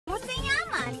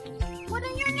on. What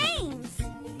are your names?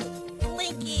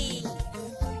 Blinky.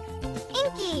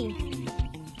 Inky.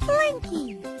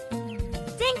 Blinky.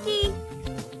 Dinky.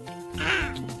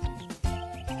 Ah.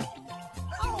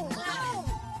 Oh, no.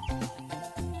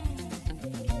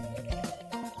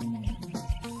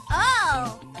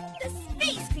 Oh, the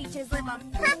space creatures live on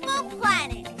Purple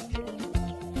Planet.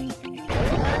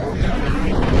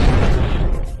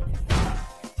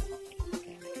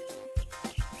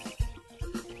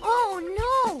 Oh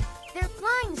no, their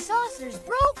flying saucer's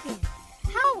broken.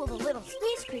 How will the little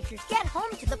space creatures get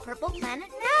home to the Purple Planet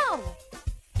now?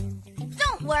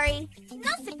 Don't worry,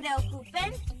 no se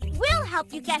preocupen. We'll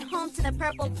help you get home to the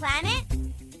Purple Planet.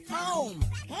 Home.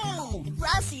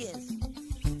 Gracias.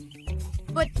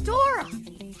 But Dora,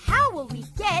 how will we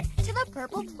get to the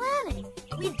Purple Planet?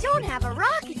 We don't have a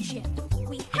rocket ship.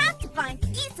 We have to find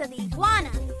Isa the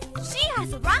iguana. She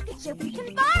has a rocket ship we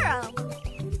can borrow.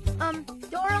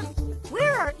 Dora,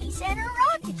 where are Isa and her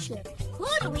rocket ship? Who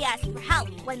do we ask for help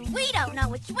when we don't know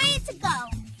which way to go?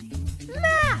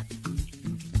 Map!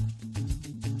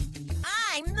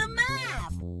 I'm the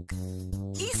map.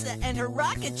 Isa and her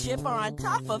rocket ship are on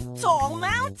top of Tall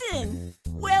Mountain.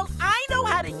 Well, I know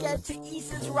how to get to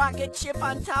Isa's rocket ship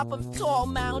on top of Tall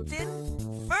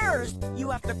Mountain. First, you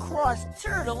have to cross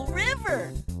Turtle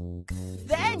River.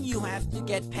 Then you have to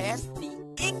get past the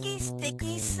icky,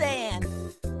 sticky sand.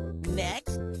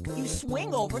 Next, you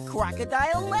swing over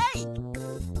Crocodile Lake.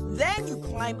 Then you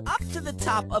climb up to the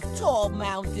top of Tall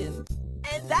Mountain.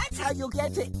 And that's how you'll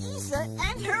get to Isa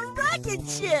and her rocket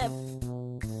ship.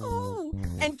 Ooh,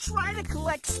 and try to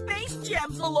collect space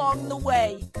gems along the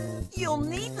way. You'll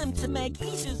need them to make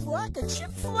Isa's rocket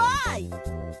ship fly.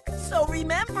 So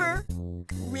remember,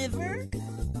 river,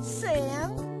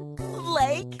 sand,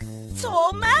 lake,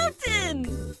 tall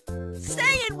mountain.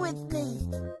 Say it with me.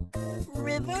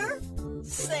 River,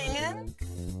 sand,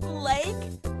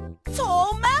 lake,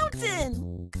 tall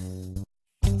mountain.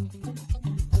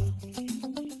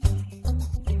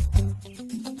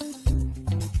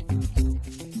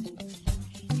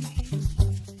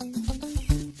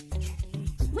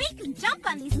 We can jump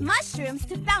on these mushrooms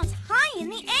to bounce high in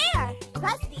the air.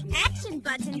 Press the action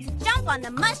button to jump on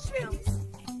the mushrooms.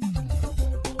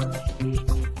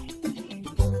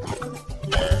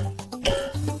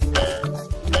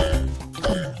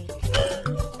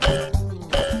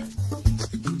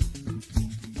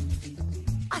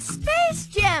 A space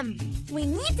gem! We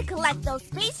need to collect those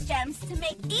space gems to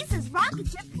make Isa's rocket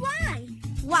ship fly.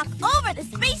 Walk over the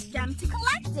space gem to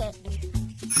collect it.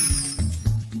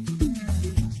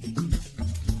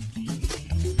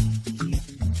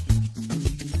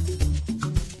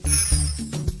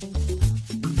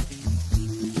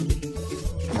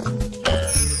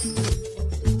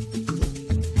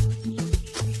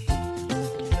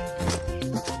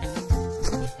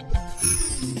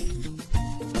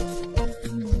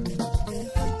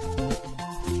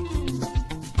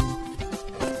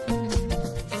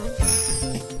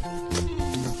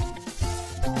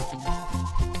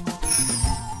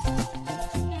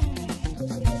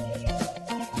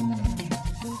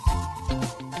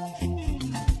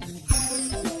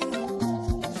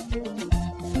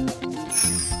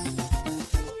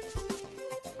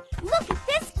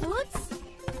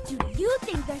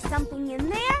 Something in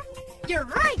there? You're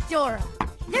right, Dora.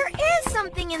 There is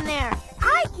something in there.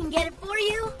 I can get it for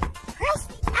you. Press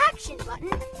the action button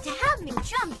to have me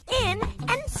jump in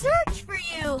and search for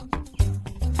you.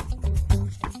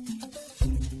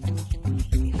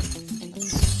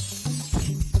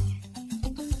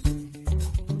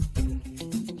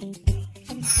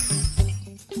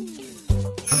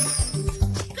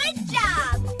 Good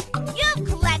job. You've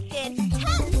collected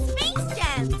 10 space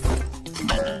gems.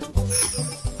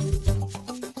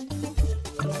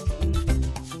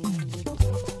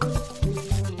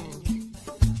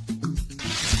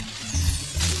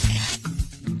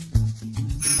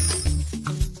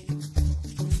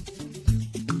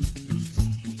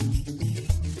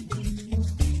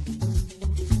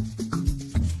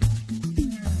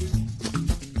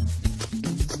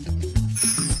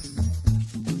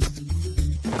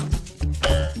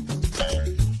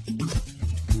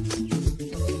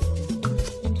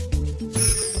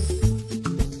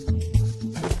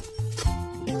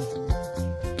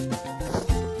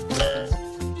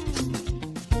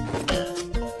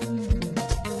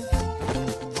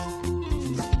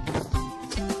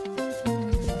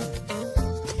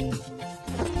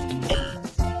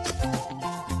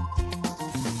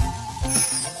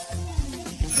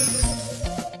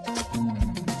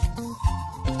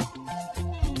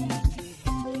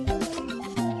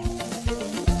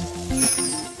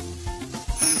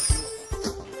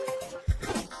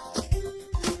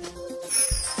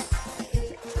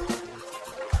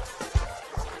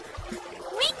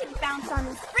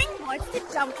 wants to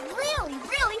jump really,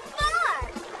 really far.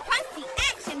 Press the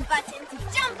action button to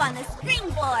jump on the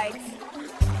springboards.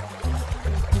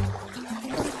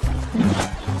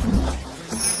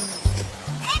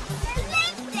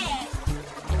 Excelente!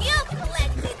 You've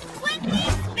collected 20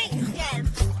 space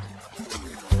gems.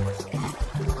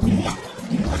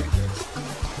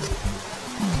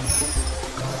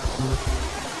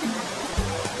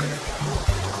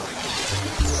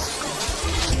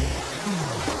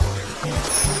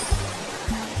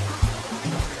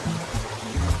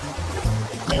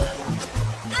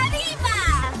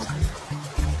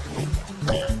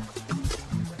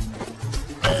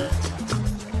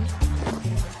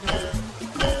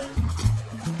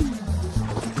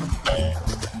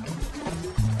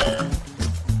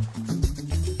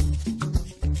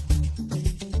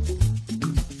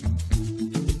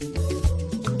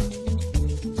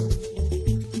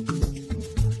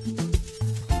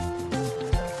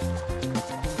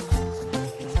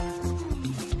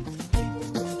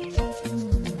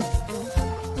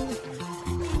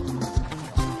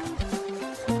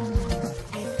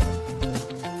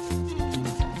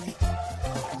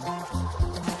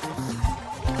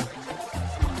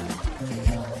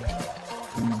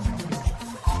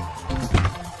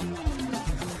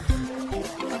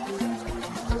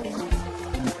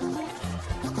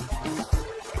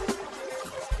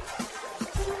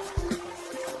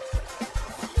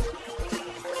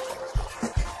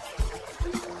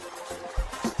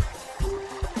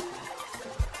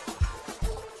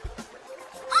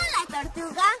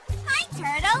 Tortuga. Hi,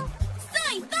 Turtle.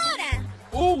 Soy Dora.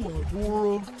 Hola,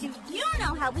 Dora. Do you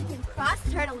know how we can cross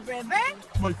Turtle River?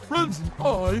 My friends and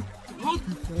I can help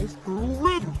you cross Turtle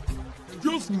River.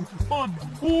 You just need to find my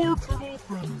 4 turtle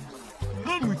friends, and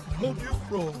then we can help you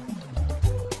cross.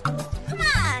 Come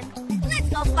on, let's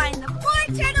go find the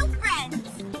 4 turtle friends.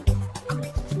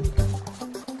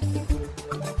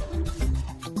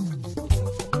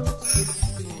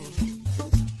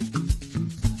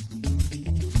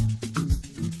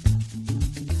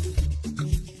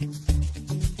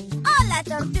 Hola,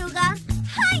 Tortuga.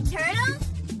 Hi, Turtle.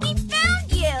 We found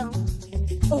you.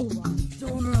 Hola,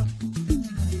 Dora.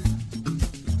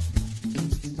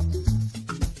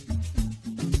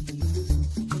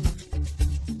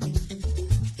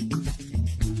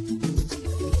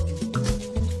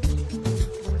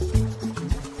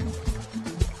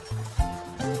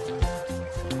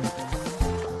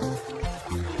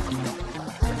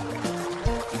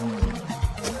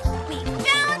 We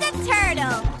found a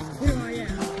turtle. Here I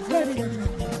am, ready to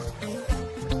help.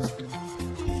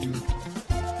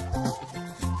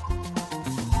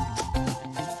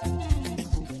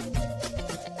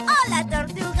 Hola,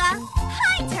 Tortuga.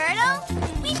 Hi, Turtle.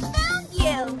 We found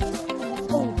you.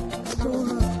 Oh,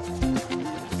 Dora.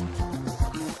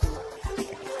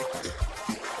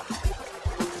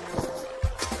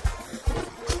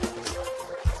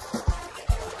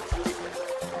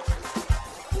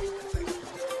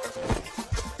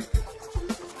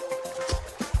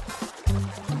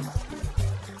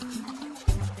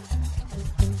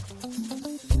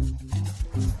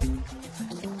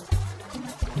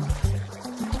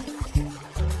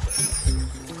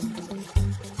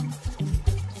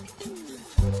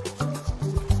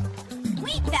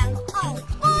 We found all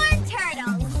 4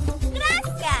 turtles.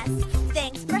 Gracias.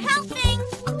 Thanks for helping.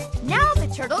 Now the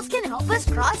turtles can help us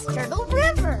cross Turtle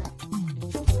River.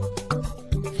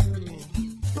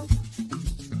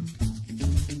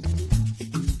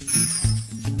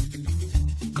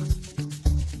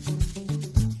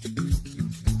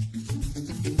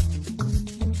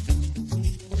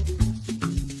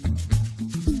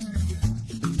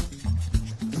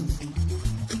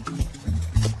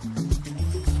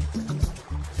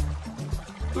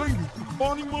 Thank you for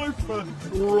finding my friends,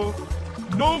 Dora.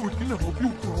 Now we can help you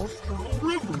cross Turtle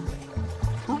River.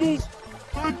 Turtles,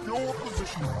 take your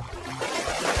position.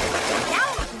 Now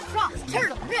we can cross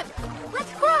Turtle River.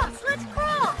 Let's cross. Let's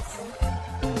cross.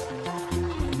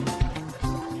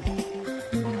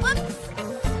 Whoops.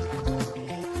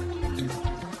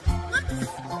 Whoops.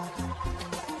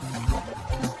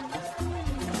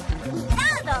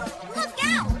 Cuidado. Look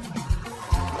out.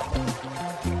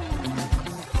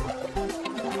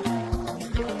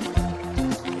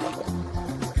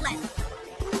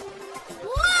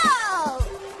 Whoa!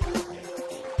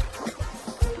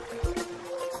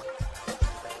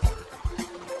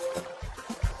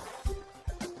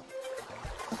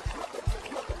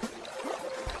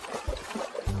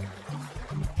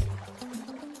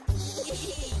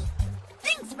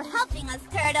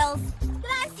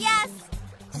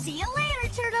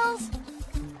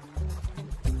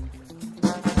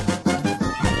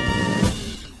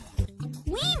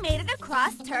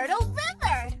 cross Turtle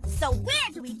River. So where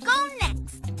do we go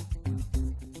next?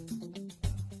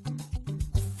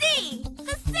 See,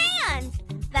 the sand!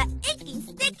 The icky,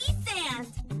 sticky sand!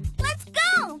 Let's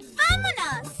go!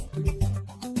 Vámonos!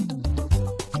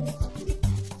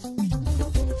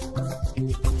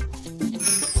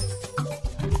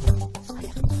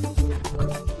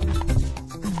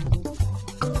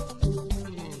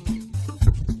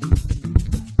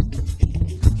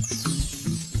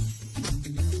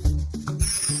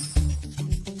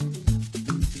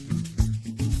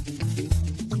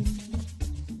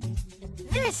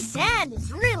 This sand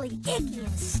is really icky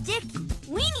and sticky.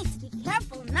 We need to be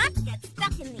careful not to get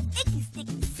stuck in the icky,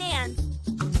 sticky sand.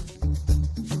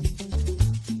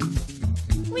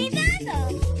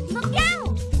 Cuidado! Look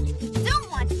out!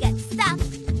 Don't want to get stuck.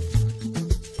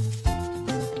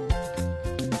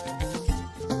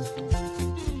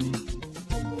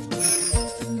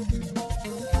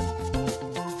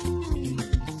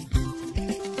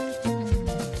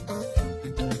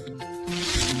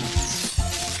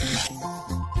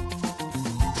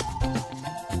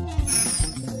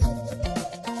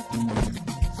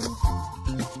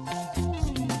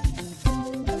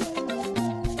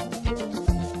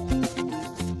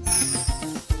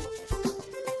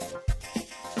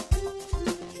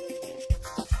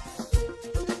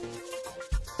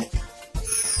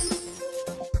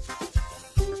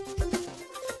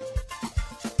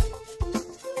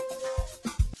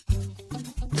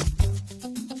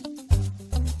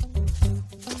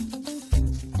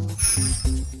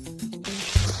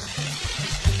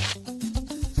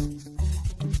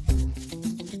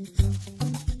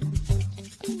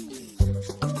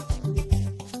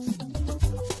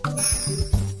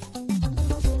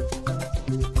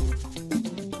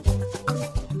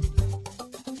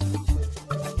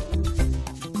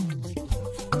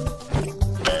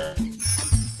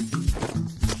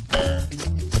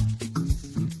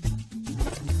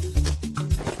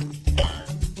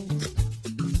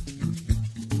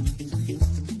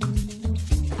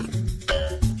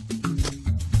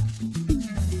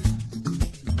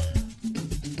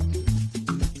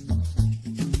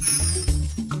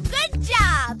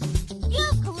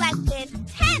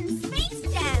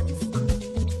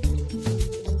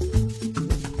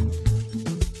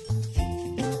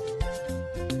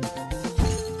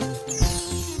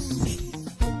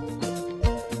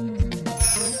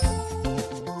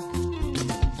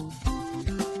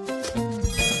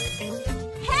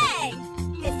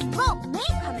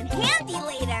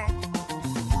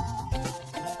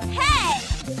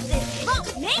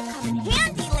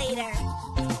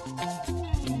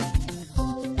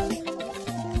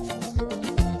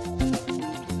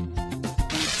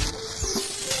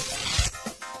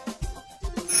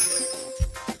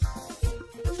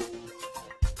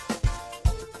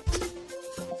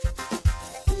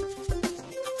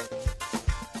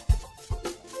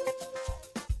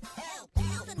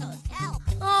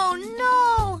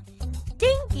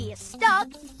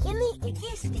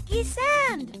 sticky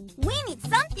sand. We need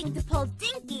something to pull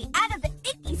Dinky out of the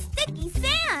icky, sticky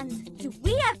sand. Do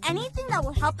we have anything that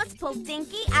will help us pull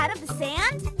Dinky out of the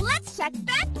sand? Let's check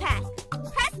backpack.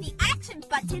 Press the action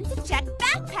button to check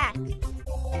backpack.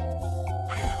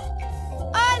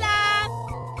 Hola!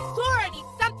 Dora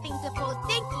needs something to pull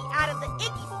Dinky out of the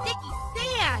icky, sticky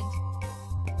sand.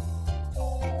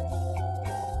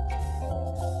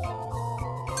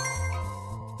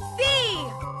 See!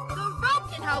 The rope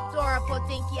can help Dora pull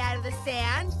Dinky out of the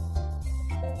sand.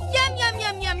 Yum, yum,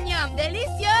 yum, yum, yum.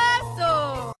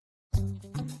 Delicioso!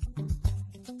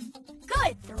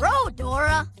 Good throw,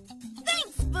 Dora.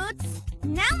 Thanks, Boots.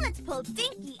 Now let's pull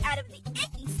Dinky out of the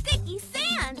icky, sticky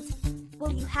sand.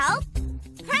 Will you help?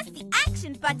 Press the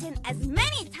action button as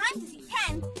many times as you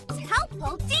can to help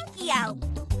pull Dinky out.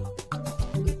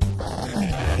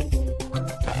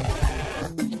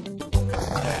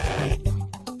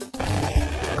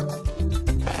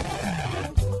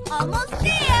 Almost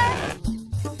there!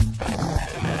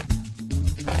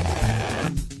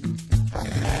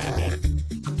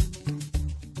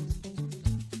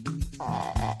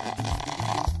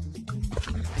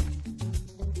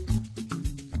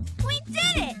 We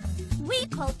did it! We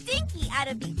pulled Dinky out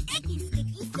of the icky,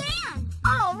 sticky sand!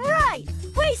 All right!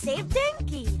 We saved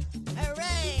Dinky!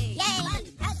 Hooray! Yay!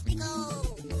 Fantastico!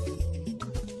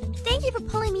 Thank you for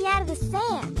pulling me out of the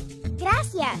sand.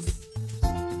 Gracias!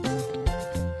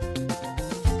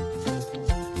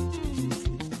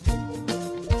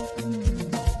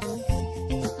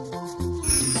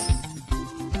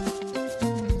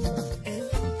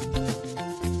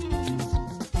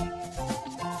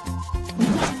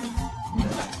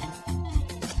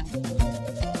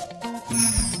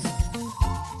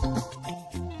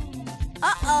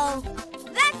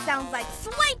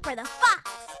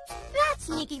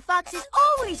 Sneaky Fox is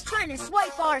always trying to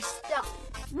swipe our stuff.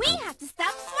 We have to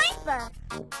stop Swiper.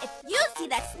 If you see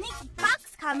that Sneaky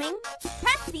Fox coming,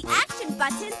 press the action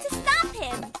button to stop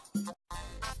him.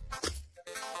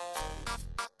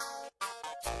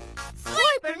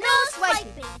 Swiper, no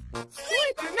swiping!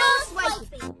 Swiper, no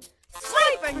swiping!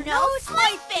 Swiper, no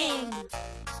swiping!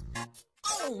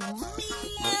 Oh,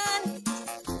 man!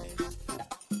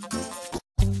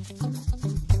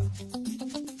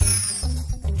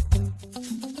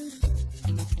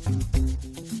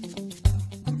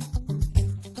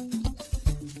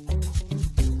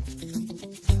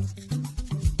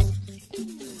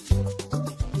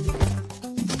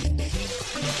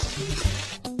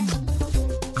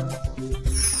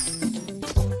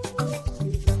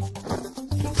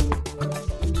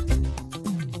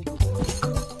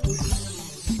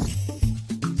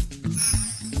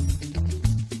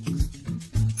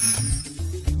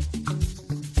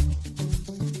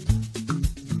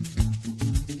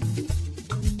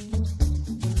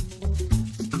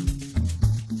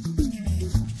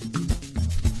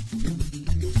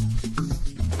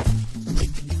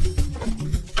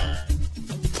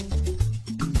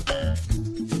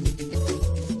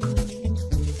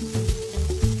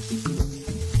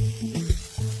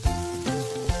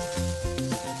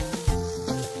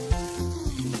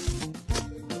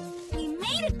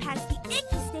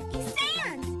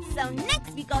 So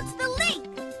next we go to the lake,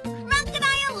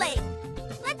 Crocodile Lake.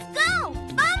 Let's go!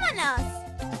 Vamonos!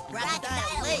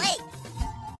 Crocodile Lake!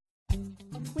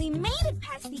 We made it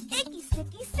past the icky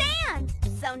sticky sand.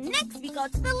 So next we go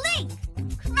to the lake,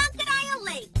 Crocodile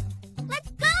Lake.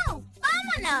 Let's go!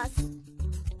 Vamonos!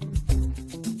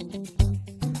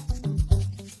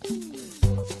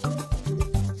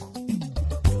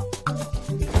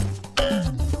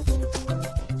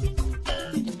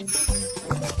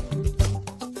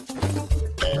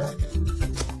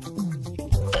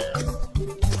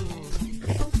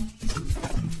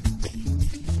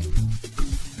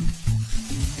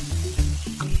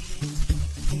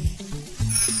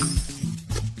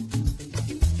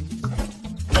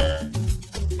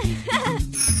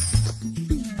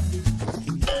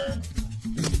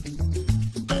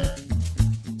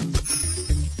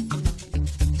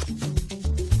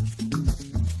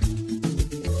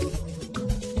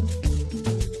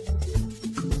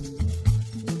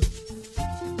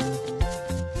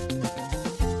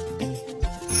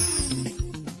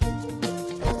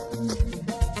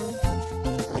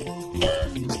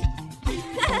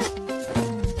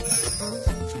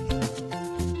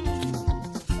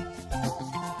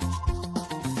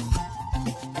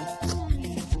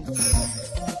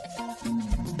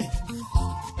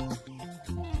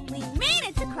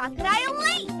 Crocodile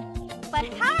Lake. But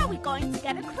how are we going to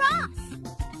get across?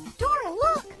 Dora,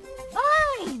 look!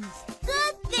 Vines!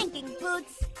 Good thinking,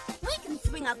 Boots. We can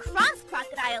swing across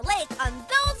Crocodile Lake on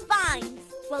those vines.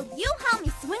 Will you help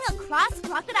me swing across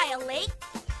Crocodile Lake?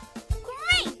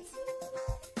 Great!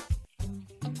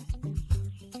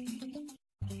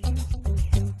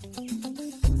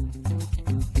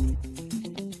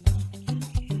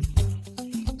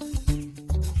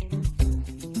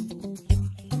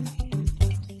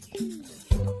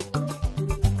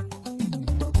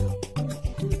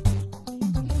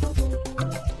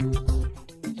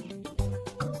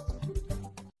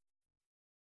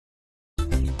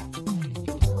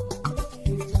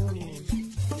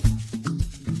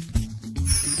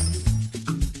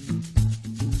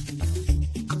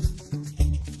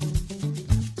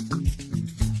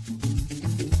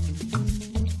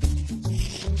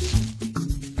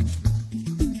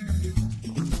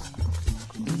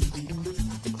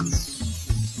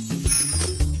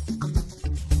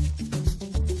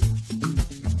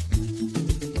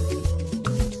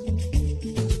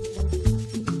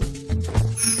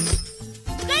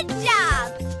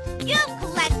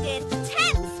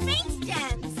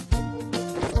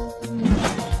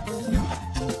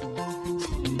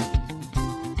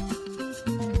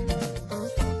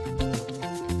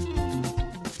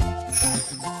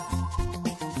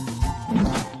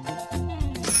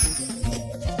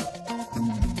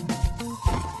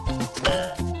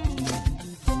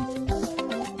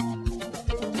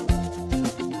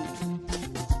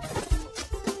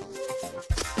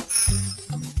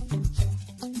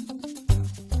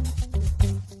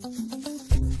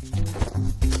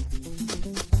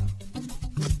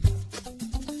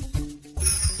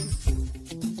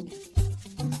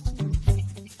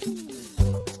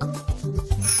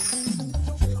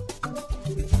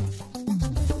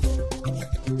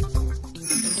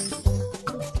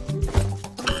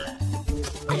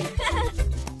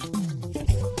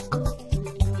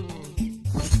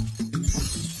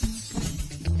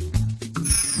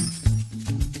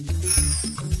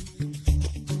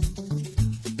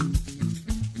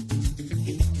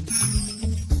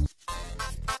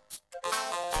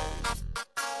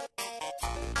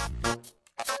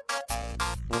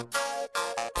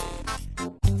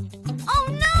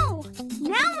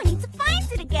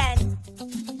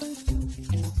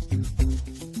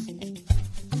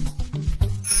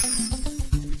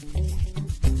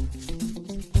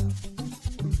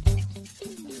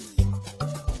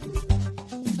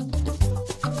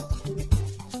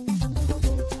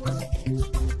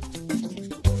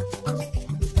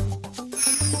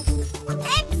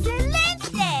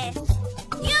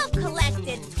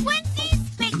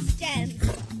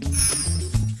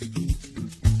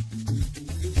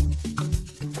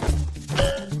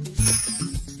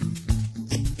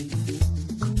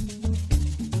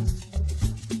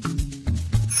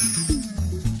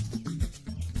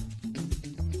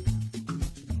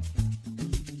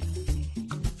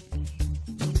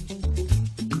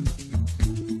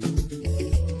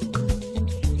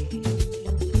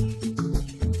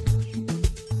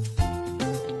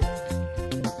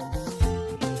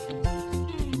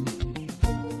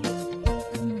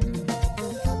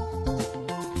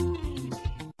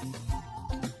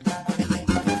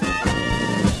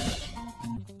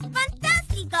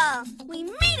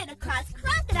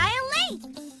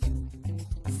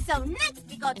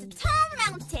 go to Tall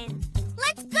Mountain.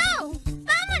 Let's go!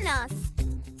 Vámonos!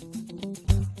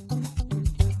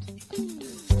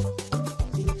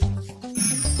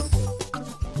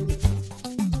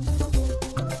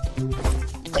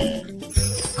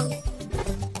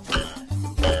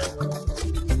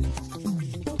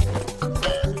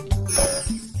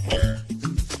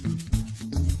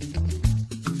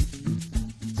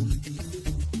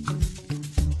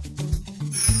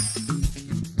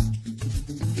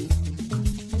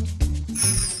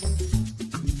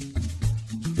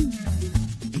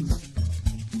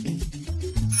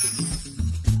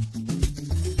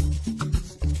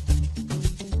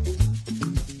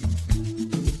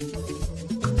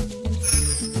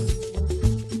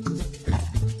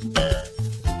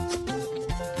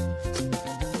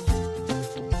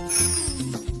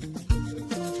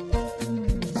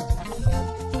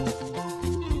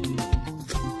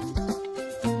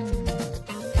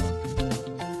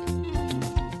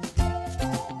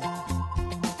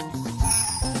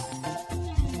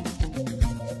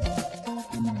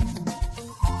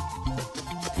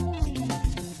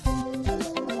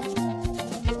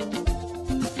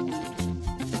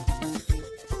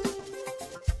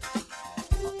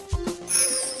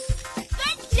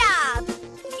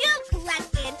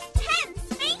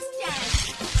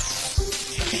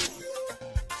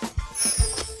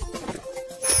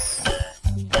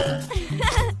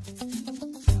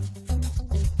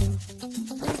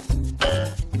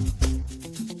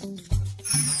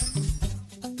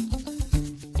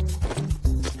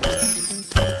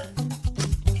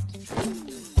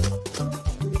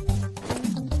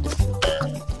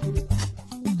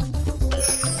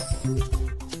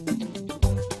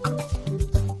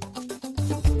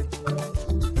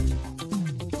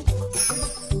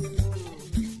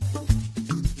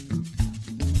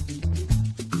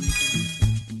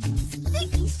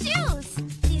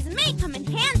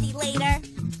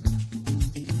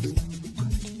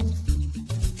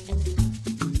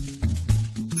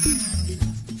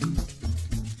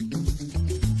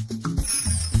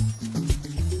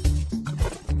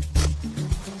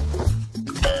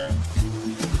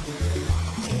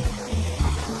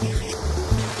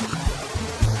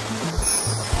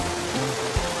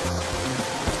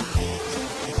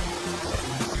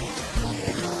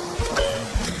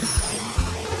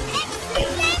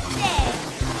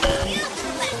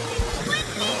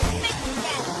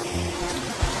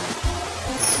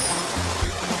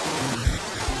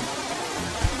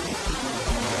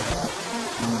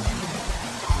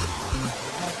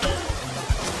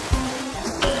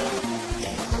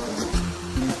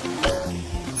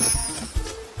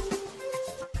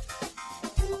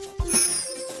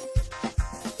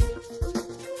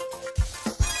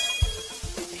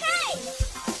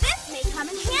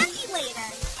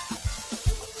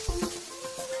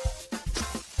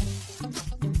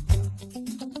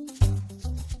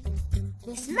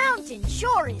 This mountain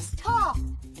sure is tall.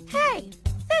 Hey,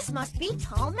 this must be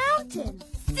Tall Mountain.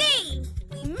 See,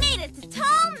 we made it to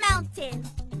Tall Mountain.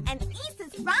 And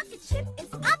Isa's rocket ship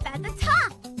is up at the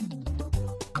top.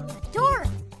 But Dora,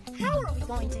 how are we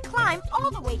going to climb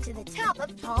all the way to the top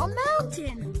of Tall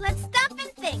Mountain? Let's stop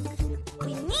and think.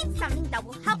 We need something that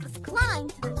will help us climb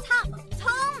to the top of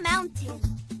Tall Mountain.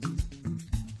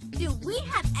 Do we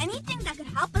have anything that could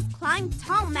help us climb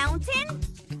Tall Mountain?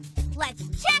 Let's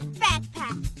check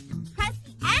backpack. Press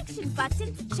the action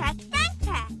button to check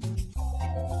backpack.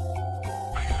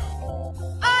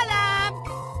 Hola!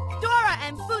 Dora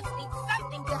and Boots need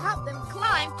something to help them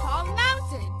climb Tall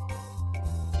Mountain.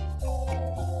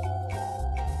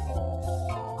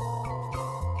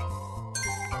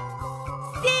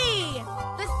 See!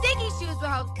 The sticky shoes will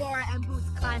help Dora and Boots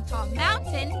climb Tall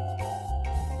Mountain.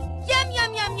 Yum,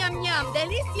 yum, yum, yum, yum.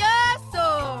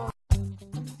 Delicioso!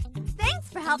 Thanks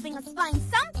for helping us find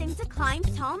something to climb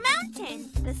Tall Mountain.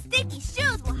 The sticky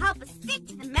shoes will help us stick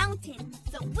to the mountain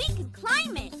so we can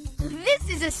climb it. This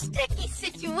is a sticky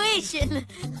situation.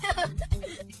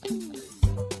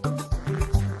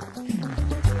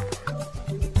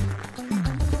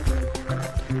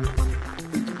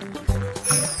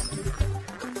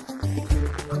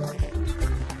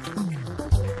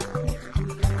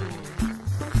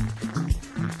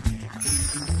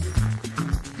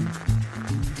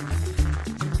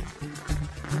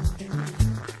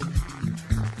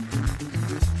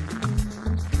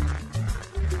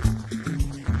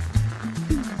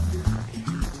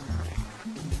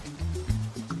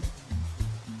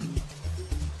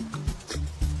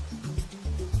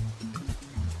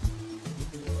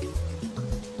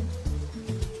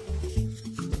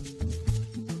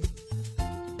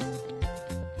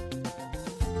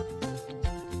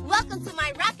 Welcome to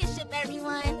my rocket ship,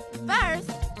 everyone. First,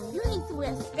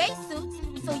 in spacesuits,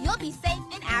 so you'll be safe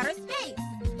in outer space.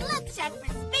 Let's check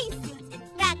for spacesuits in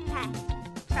backpacks.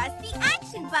 Press the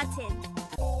action button.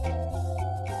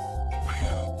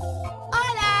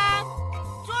 Hola!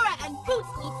 Dora and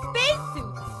Boots need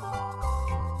spacesuits.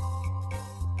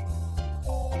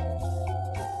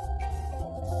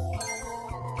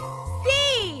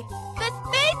 See! The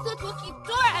spacesuits will keep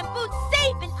Dora and Boots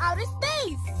safe in outer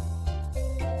space.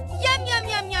 Yum, yum,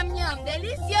 yum, yum, yum.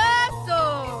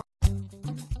 Delicioso!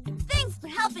 Thanks for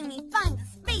helping me find the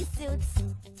spacesuits.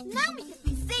 Now we can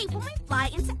be safe when we fly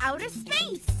into outer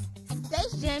space.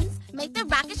 Space gems make the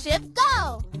rocket ship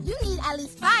go. You need at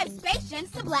least 5 space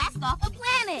gems to blast off a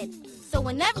planet. So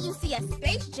whenever you see a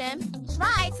space gem,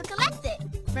 try to collect it.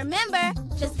 Remember,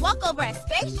 just walk over a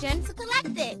space gem to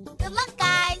collect it. Good luck,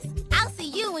 guys. I'll see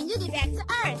you when you get back to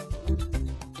Earth.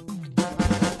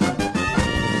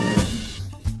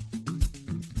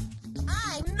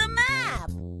 I'm the map.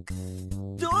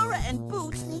 Dora and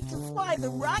Boots need to fly the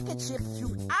rocket ship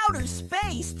through outer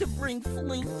space to bring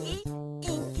Flinky,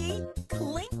 Inky,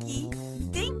 Clinky,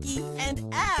 Dinky, and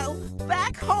Al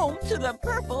back home to the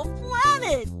purple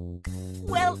planet.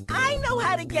 Well, I know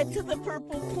how to get to the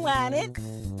purple planet.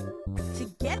 To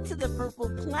get to the purple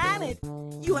planet,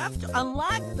 you have to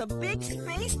unlock the big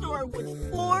space door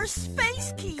with 4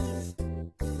 space keys.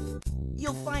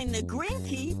 You'll find the green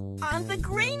key on the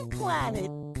green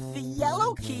planet, the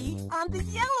yellow key on the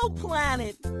yellow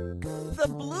planet, the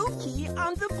blue key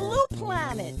on the blue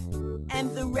planet, and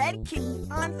the red key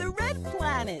on the red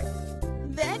planet.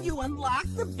 Then you unlock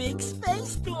the big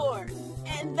space door,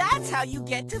 and that's how you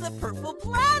get to the purple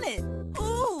planet.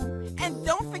 Ooh, and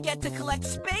don't forget to collect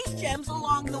space gems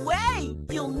along the way.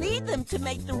 You'll need them to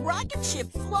make the rocket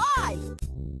ship fly.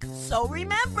 So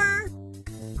remember,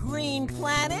 green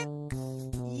planet,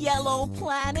 yellow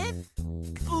planet,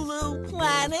 blue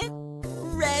planet,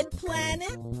 red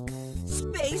planet,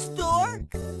 space door,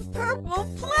 purple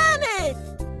planet.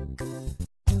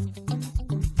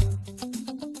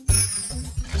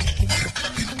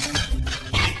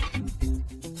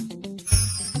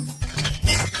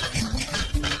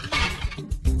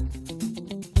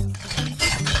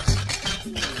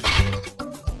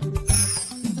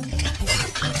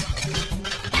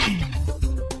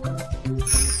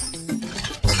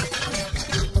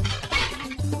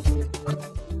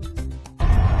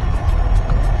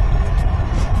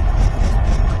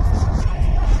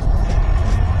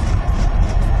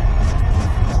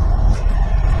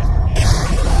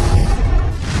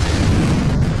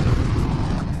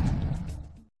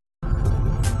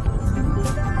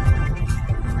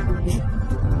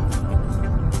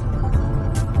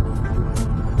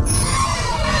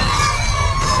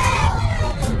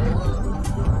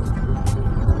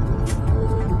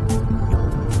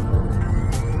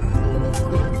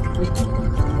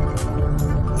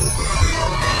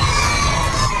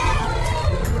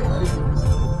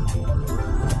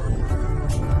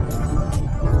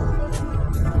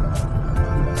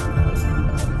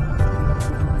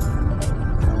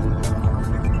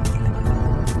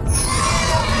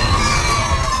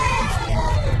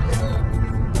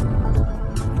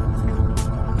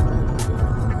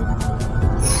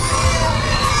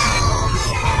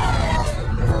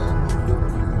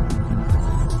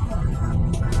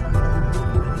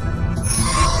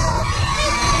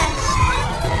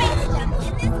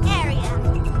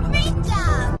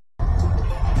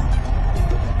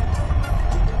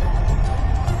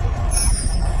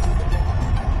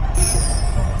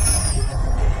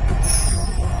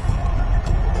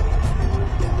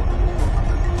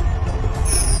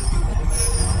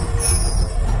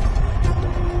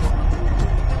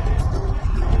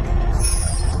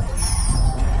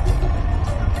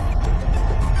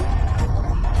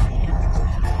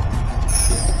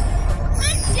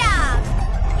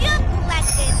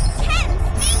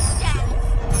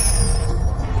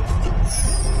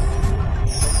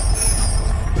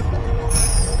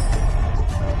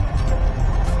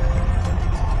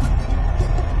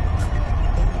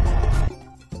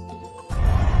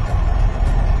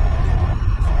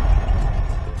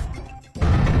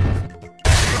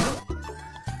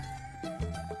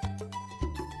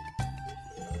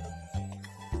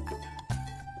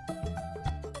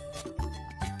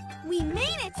 We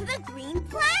made it to the green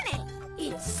planet.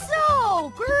 It's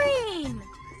so green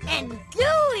and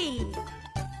gooey.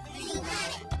 Green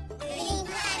planet, green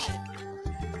planet.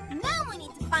 Now we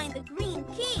need to find the green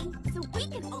key so we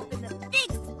can open the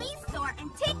big space door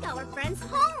and take our friends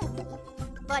home.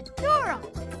 But Dora,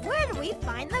 where do we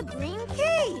find the green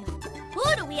key?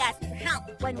 Who do we ask for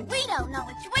help when we don't know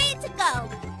which way to go?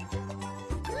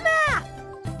 Map!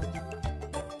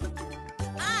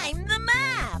 I'm the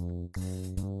map.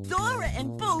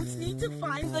 and Boots need to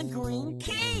find the green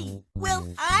key. Well,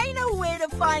 I know where to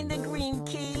find the green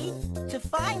key. To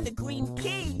find the green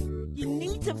key, you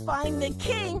need to find the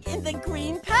king in the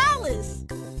green palace.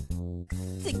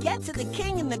 To get to the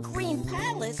king in the green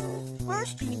palace,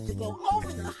 first you need to go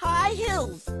over the high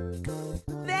hills.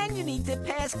 Then you need to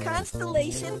pass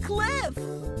Constellation Cliff.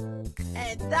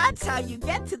 And that's how you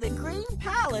get to the green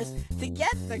palace to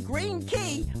get the green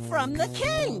key from the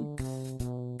king.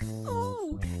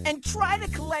 Ooh, and try to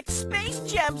collect space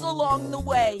gems along the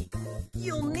way.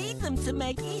 You'll need them to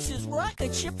make Issa's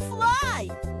rocket ship fly.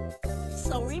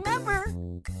 So remember,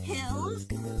 hills,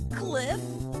 cliff,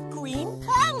 green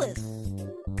palace.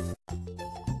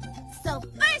 So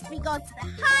first we go to the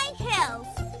high hills.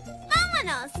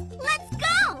 Vámonos! Let's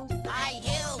go! High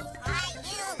hills, high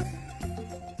hills.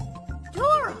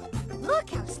 Dora, look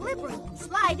how slippery and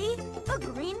slidey the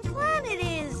green planet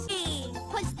is.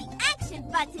 Push the action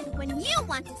button when you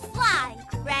want to slide.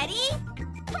 Ready?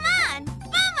 Come on,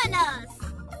 vámonos!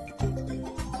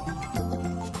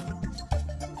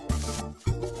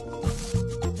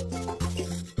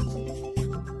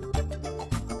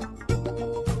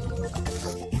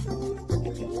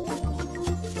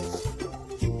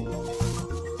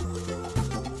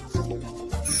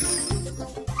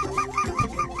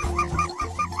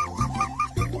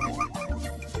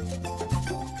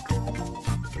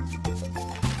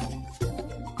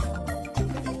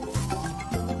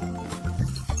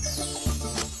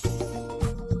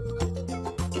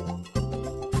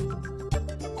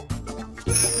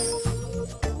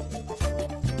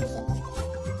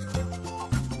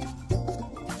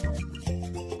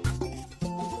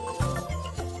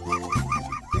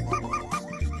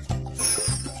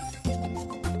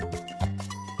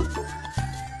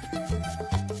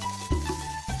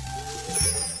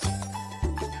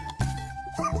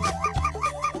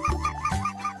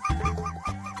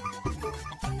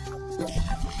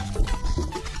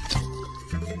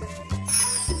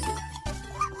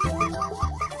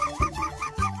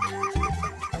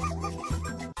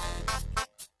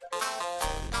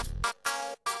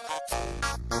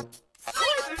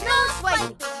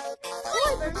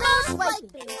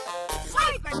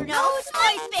 Swiper, no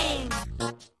swiping!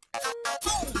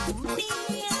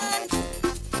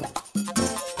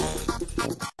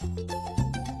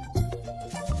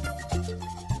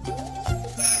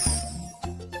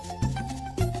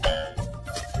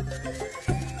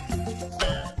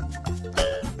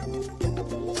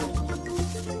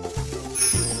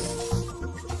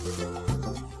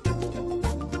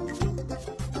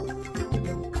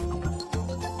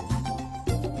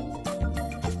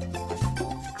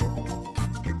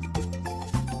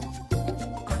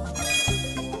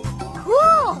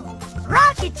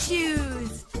 Rocket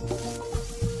shoes!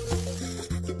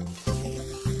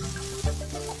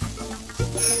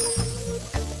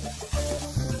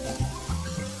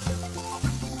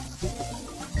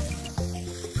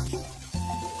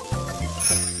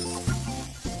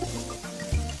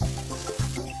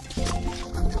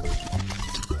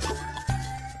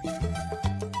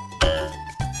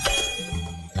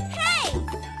 Hey!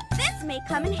 This may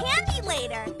come in handy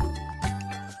later.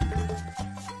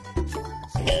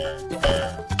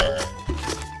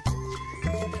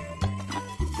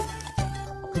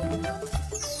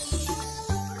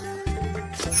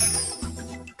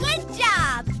 Good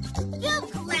job! You've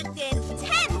collected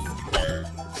 10.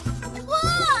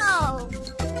 Whoa!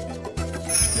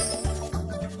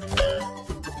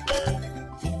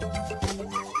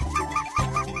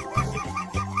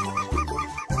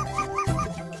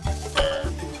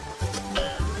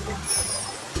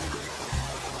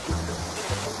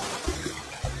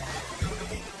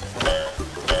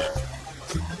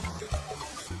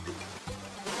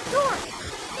 Dora,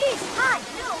 these high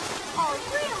hills are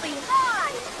really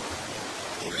high.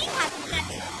 We have to get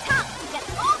to the top to get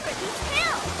over these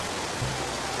hills.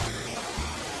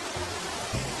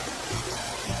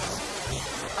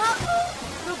 Uh-oh,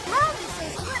 the ground is so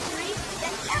slippery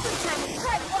that every time we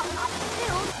try to walk off the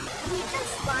hills, we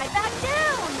just slide back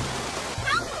down.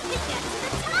 How will we get to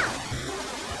the top?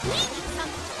 We need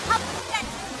something to help us get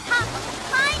to the top of the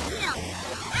high hill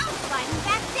without sliding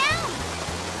back down.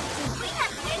 Do we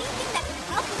have anything that can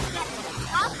help us get to the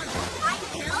top of the high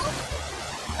hill?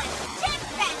 Like a jet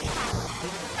backpack.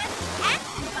 Press the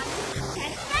action button to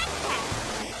jet backpack.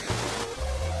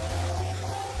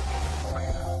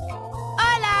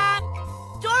 Hola!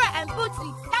 Dora and Boots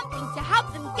need something to help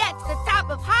them get to the top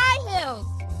of high hills.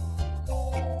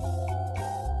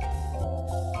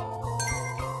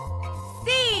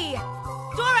 See!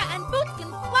 Dora and Boots can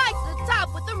fly to the top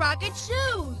with the rocket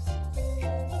shoes.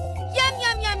 Yum,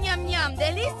 yum, yum, yum, yum.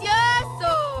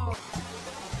 Delicioso!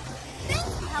 This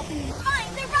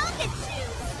Find the rocket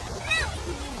tube. Now we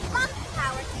can use rocket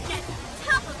power to get to the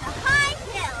top of the high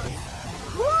hill.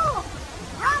 Cool!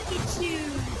 Rocket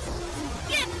tubes! To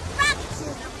give the rocket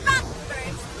tube a rocket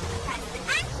burst, press the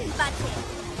action button.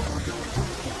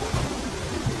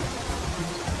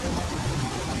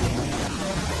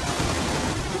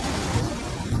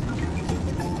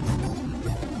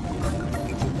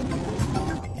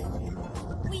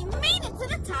 We made it to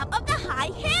the top of the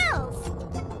high hills.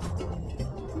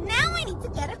 Now we need to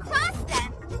get across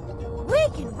them. We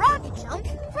can rocket jump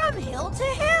from hill to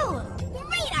hill.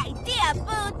 Great idea,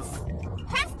 Boots.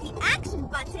 Press the action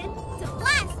button to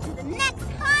blast to the next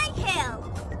high hill.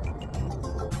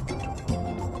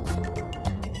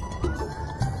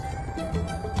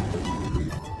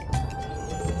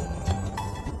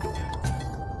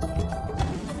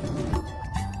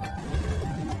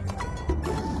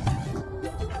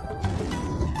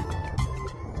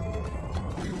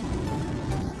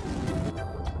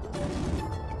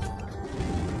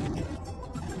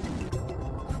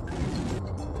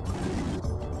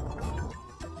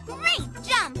 Great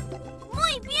jump!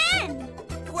 Muy bien!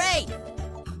 Great!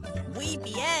 Muy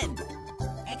bien!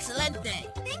 Excelente!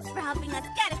 Thanks for helping us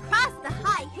get across the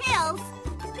high hills.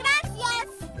 Gracias!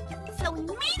 So we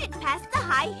made it past the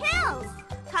high hills.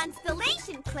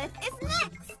 Constellation Cliff is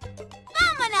next.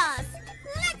 Vámonos!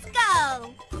 Let's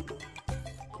go!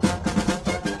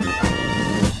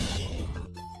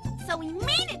 So we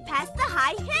made it past the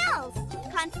high hills.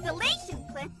 Constellation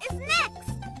Cliff is next.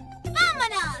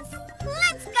 Vámonos!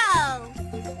 Let's go!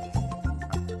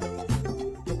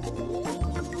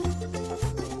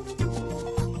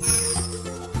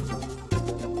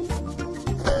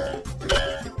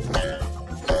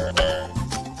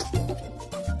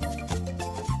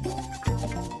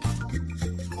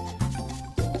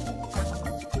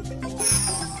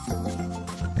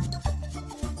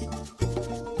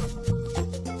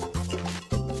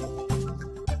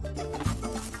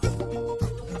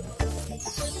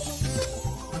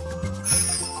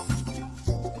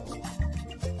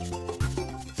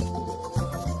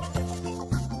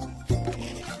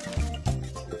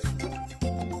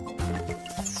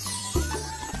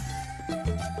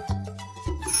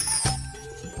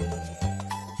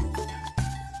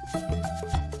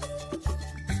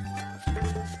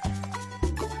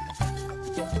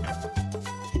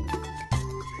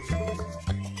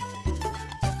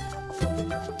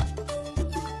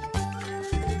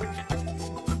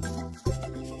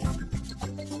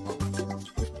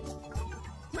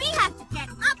 We have to get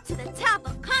up to the top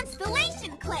of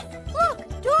Constellation Cliff.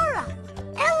 Look, Dora!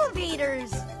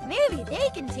 Elevators! Maybe they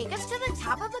can take us to the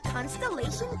top of the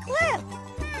Constellation Cliff.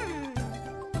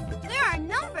 There are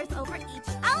numbers over each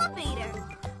elevator.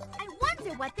 I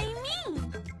wonder what they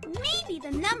mean. Maybe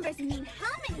the numbers mean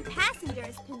how many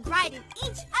passengers can ride in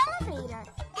each elevator.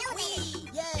 Whee!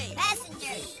 Yay!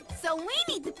 Passengers! So we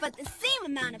need to put the same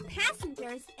amount of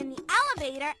passengers in the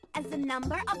elevator as the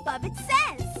number above it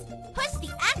says. Push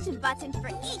the action button for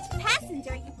each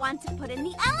passenger you want to put in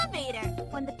the elevator.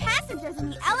 When the passengers in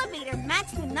the elevator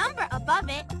match the number above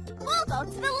it, we'll go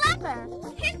to the lever.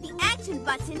 Hit the action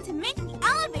button to make the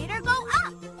elevator go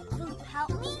up. Will you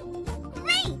help me?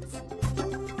 Great!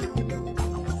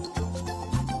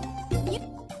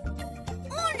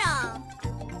 Uno.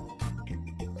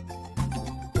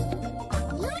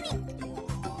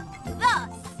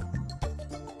 Dos.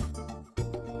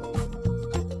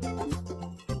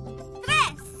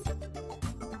 Tres.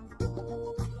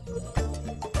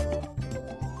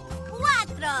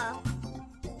 Cuatro.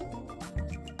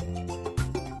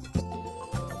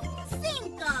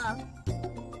 Cinco.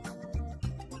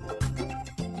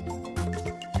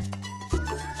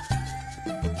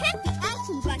 Hit the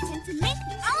action button to make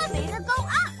the elevator go up.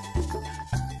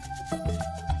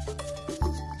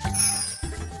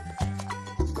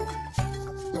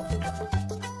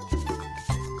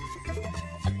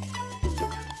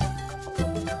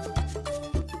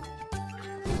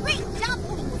 Great job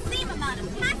putting the same amount of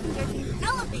passengers in the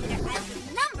elevator as the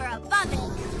number above it.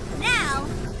 Now,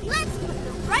 let's put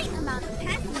the right amount of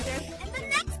passengers in the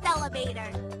next elevator.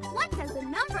 What does the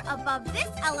number above this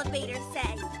elevator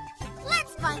say?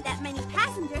 Let's find that many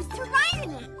passengers to ride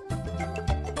in it.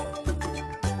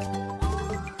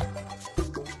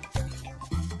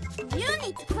 You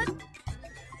need to put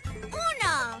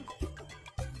uno.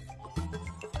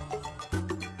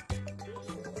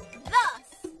 Dos.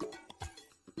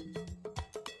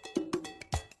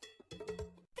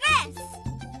 Tres.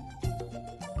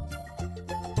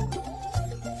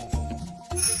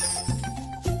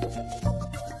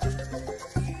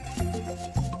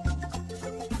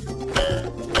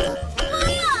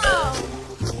 Cuatro.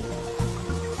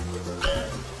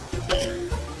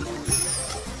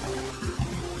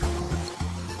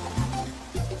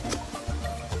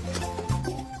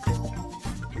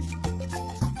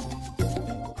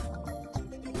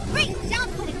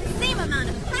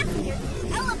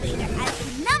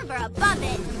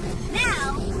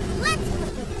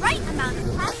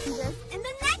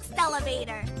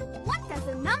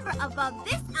 about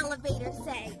this elevator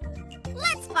say?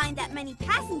 Let's find that many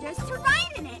passengers to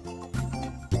ride in it.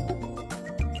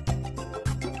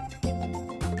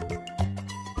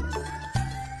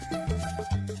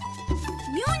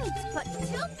 You need to put 2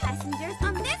 passengers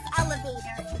on this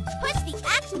elevator. Push the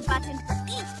action button for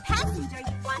each passenger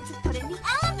you want to put in the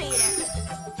elevator.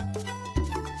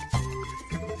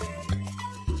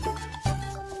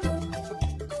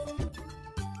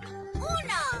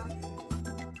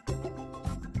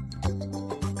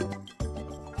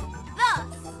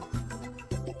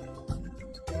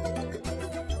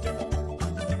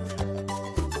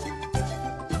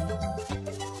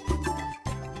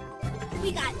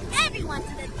 We got everyone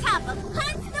to the top of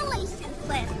Constellation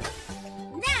Cliff.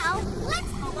 Now,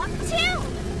 let's go up too.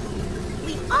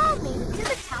 We all made it to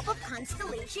the top of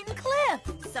Constellation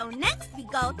Cliff. So next we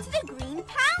go to the Green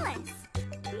Palace.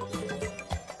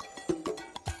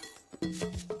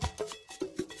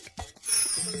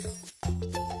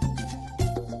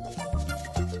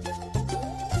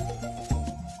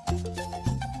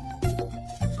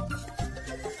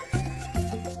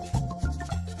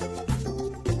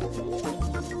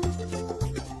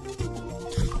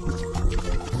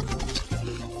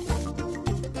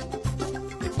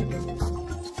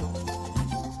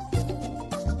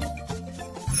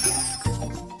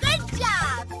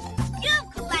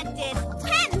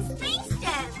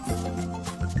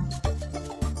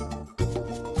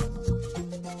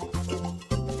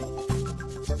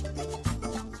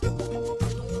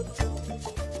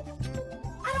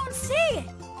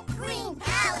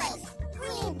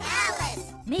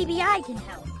 Maybe I can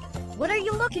help. What are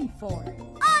you looking for?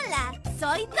 Hola,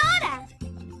 soy Dora.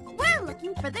 We're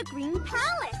looking for the Green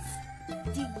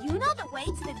Palace. Do you know the way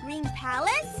to the Green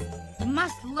Palace? You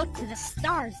must look to the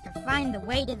stars to find the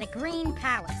way to the Green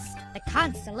Palace. The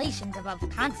constellations above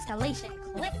Constellation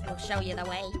Cliff will show you the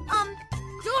way.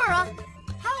 Dora,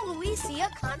 how will we see a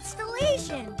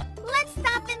constellation? Let's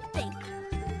stop and think.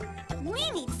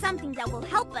 We need something that will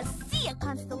help us see a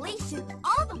constellation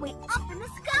all the way up in the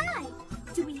sky.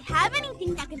 Do we have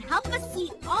anything that can help us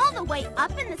see all the way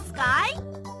up in the sky?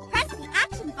 Press the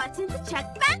action button to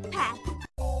check backpack.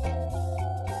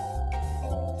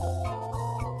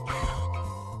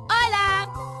 Hola!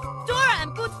 Dora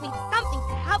and Boots need something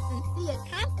to help them see a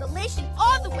constellation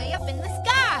all the way up in the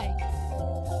sky.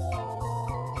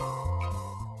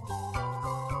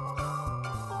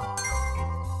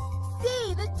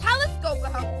 See, the telescope will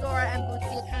help Dora and Boots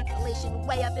see a constellation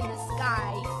way up in the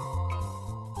sky.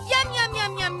 Yum, yum,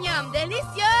 yum, yum, yum.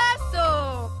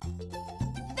 Delicioso!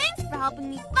 Thanks for helping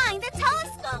me find the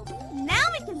telescope. Now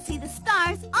we can see the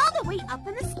stars all the way up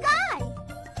in the sky.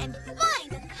 And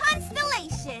find a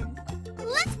constellation.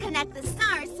 Let's connect the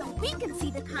stars so we can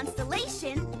see the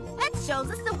constellation that shows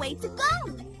us the way to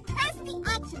go. Press the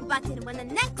action button when the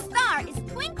next star is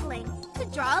twinkling to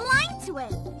draw a line to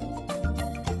it.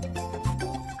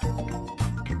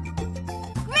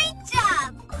 Great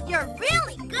job! You're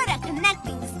really good at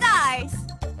connecting stars.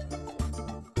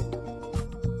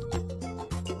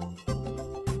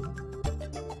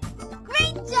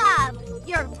 Great job!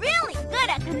 You're really good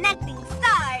at connecting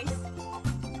stars.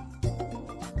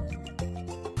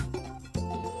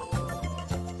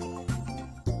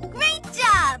 Great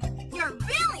job! You're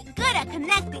really good at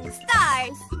connecting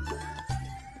stars.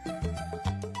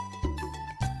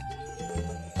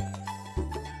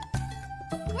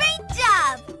 Great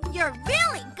job! You're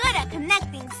really good at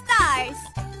connecting stars.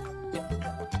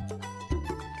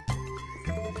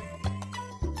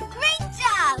 Great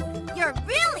job! You're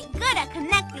really good at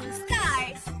connecting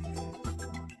stars.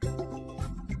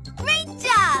 Great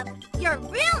job! You're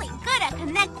really good at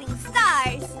connecting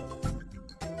stars.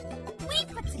 We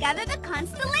put together the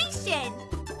constellation.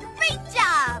 Great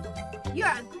job! You're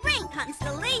a great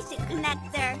constellation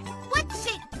connector. What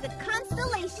shape does the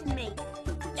constellation make?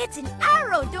 It's an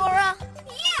arrow, Dora.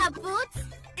 Yeah, Boots.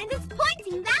 And it's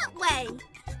pointing that way.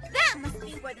 That must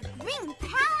be where the Green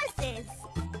Palace is.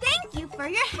 Thank you for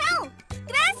your help.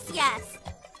 Gracias.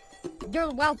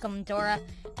 You're welcome, Dora.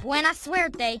 Buena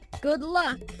suerte. Good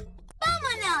luck.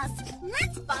 Vámonos.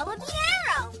 Let's follow the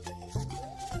arrow.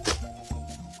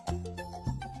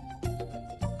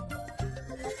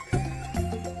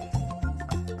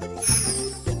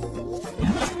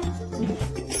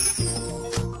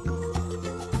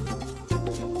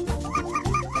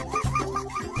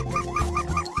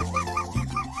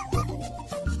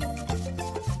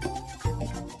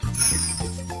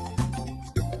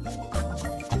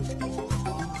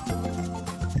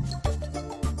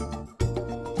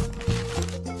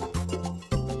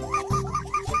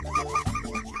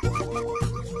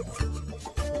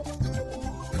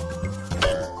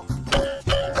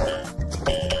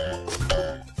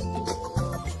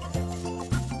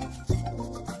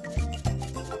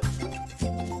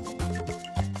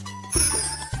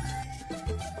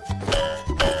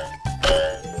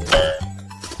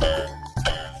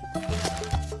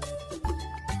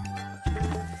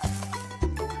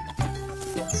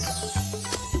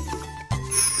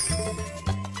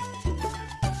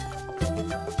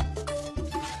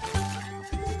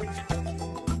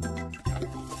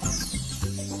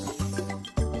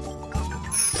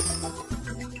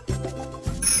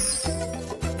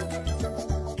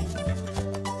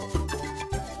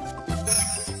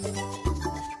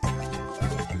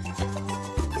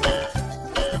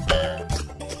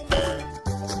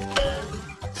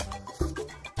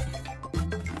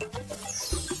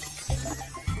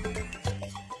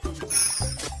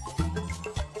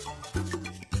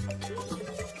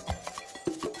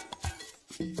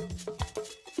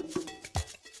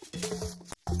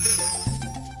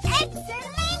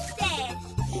 Excelente!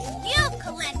 You've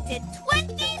collected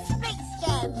 20 space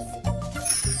gems.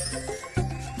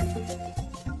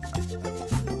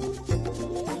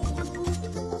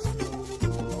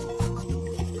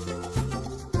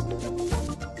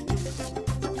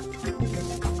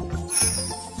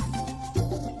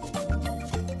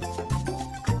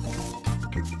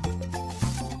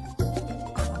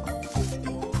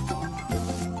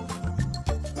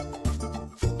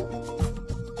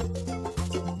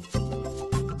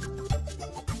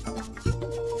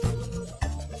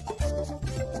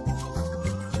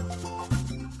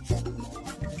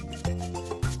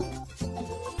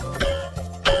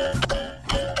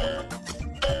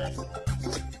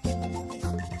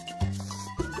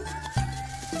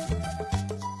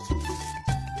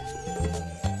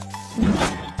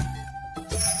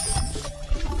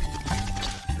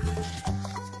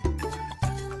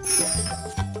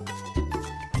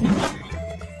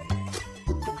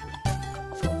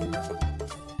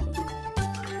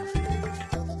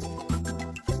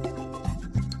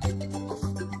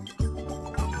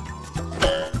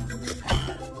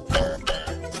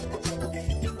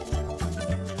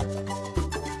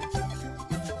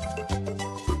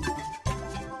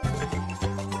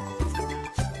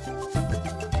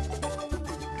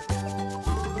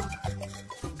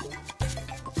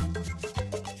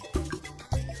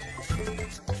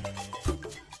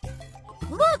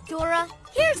 Look, Dora,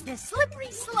 here's the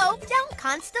slippery slope down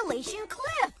Constellation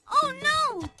Cliff. Oh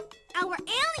no! Our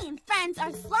alien friends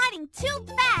are sliding too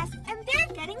fast and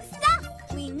they're getting stuck.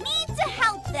 We need to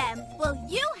help them. Will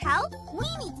you help? We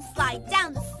need to slide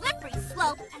down the slippery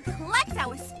slope and collect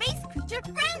our space creature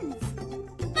friends.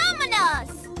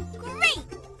 Vámonos! Great!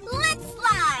 Let's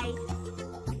slide!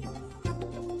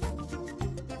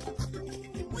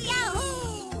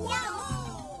 Yahoo! Yahoo!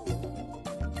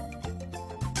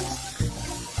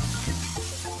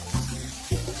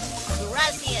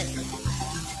 Gracias.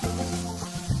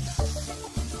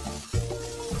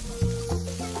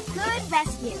 Good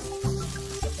rescue.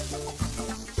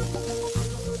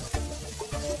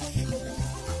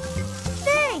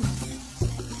 Thanks.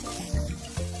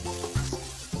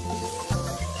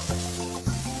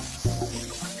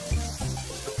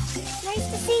 Nice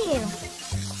to see you.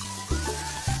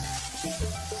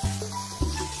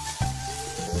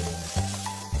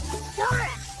 Dora,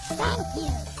 thank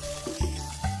you.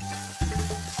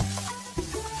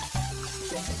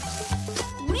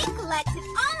 We collected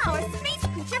all our space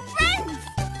creature friends!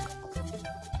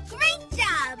 Great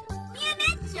job! Bien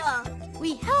hecho!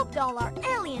 We helped all our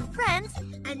alien friends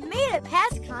and made it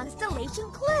past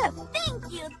Constellation Cliff.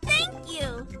 Thank you, thank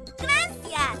you!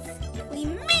 Gracias! We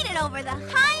made it over the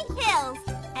high hills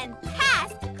and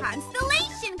past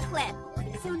Constellation Cliff.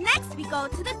 So next we go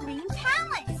to the Green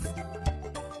Palace.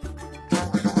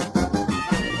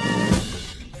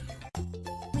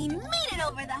 We made it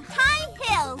over the high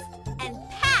hills and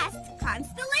past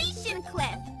Constellation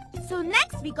Cliff. So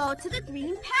next we go to the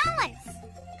Green Palace.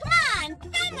 Come on,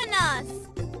 vámonos!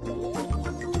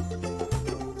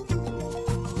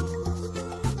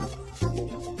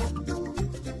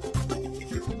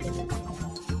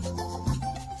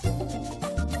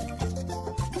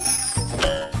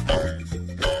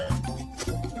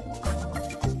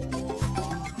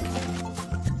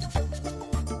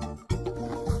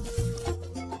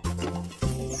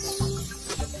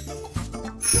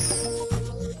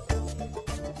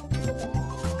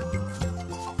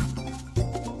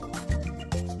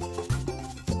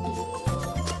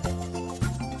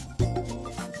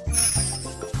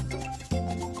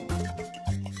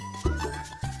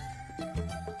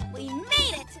 We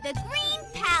made it to the Green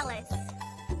Palace.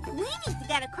 We need to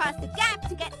get across the gap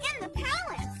to get in the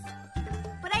palace.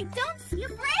 But I don't see a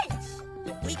bridge.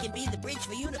 We can be the bridge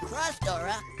for you to cross,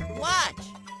 Dora. Watch.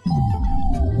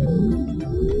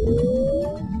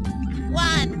 1,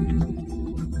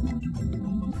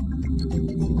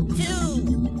 2,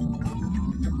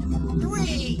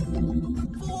 3,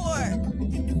 4,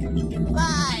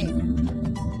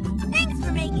 5. Thanks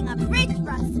for making a bridge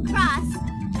for us to cross.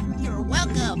 You're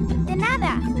welcome. De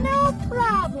nada. No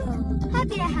problem.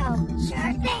 Happy to help.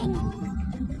 Sure thing.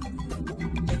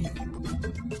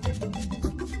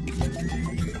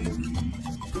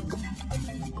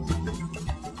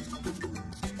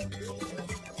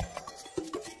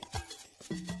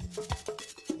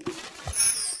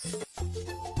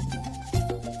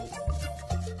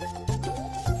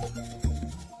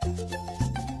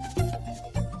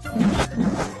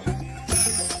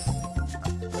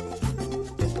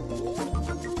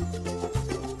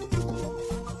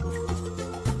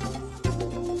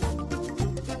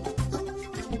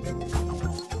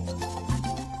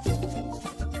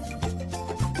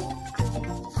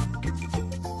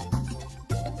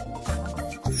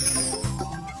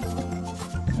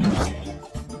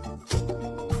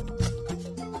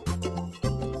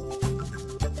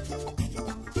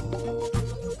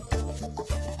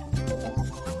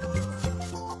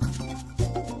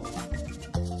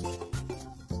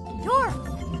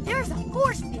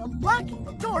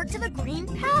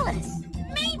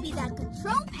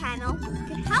 panel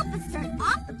could help us turn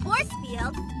off the force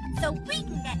field so we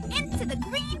can get into the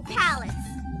Green Palace.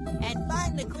 And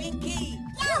find the green key.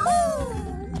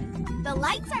 Yahoo! The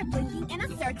lights are blinking in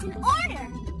a certain order.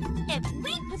 If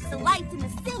we push the lights in the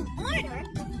same order,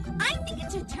 I think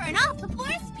it should turn off the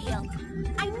force field.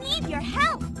 I need your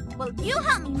help. Will you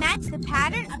help me match the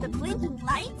pattern of the blinking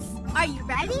lights? Are you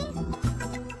ready?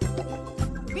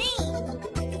 Green.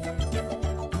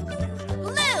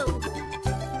 Blue.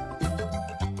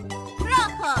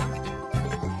 Rojo.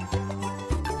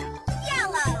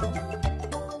 Yellow.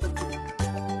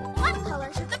 What color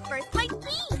should the first light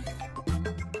be?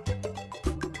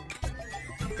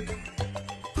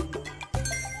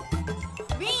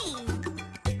 Green.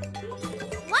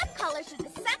 What color should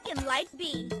the second light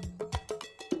be?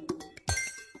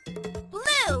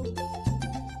 Blue.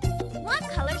 What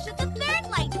color should the third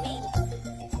light be?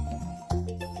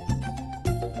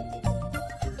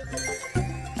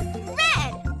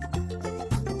 Red.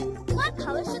 What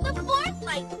color should the fourth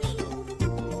light be?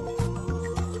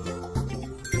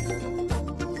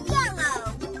 Yellow.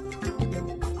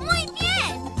 Muy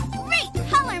bien! Great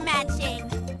color matching!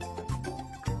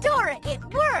 Dora, it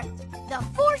worked! The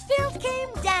force field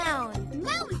came down!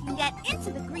 Now we can get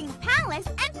into the Green Palace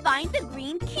and find the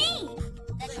green key!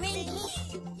 The green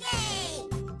key. Yay!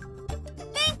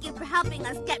 Thank you for helping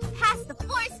us get past the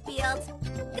force field!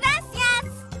 Gracias!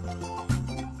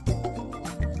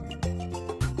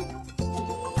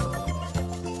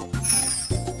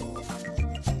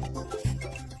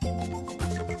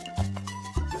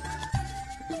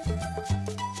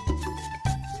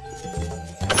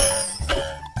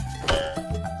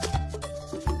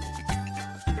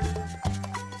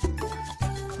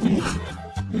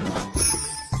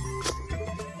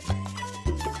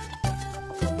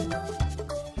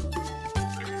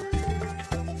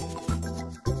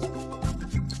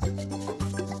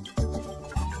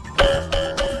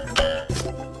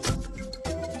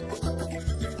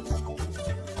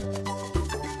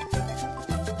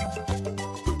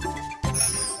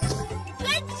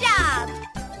 Good job!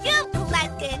 You've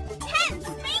collected 10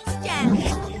 space gems!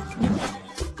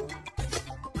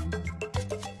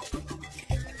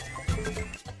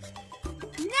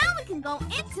 Now we can go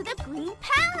into the Green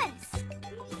Palace!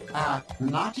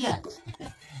 Not yet.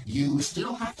 You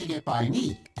still have to get by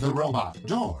me, the robot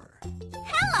Dora.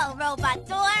 Hello, Robot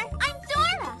Door! I'm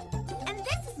Dora! And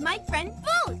this is my friend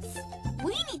Boots!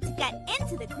 We need to get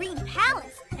into the Green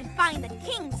Palace and find the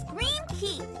King's green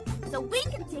key so we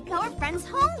can take our friends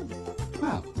home!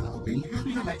 Well, I'll be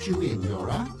happy to let you in,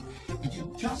 Dora.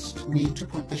 You just need to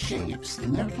put the shapes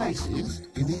in their places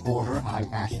in the order I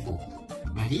asked for.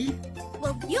 Ready?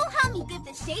 Will you help me give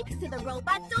the shapes to the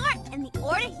Robot Door in the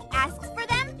order he asks for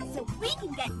them so we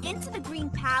can get into the Green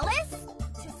Palace?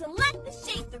 To select the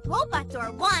shape the Robot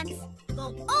Door wants,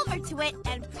 go over to it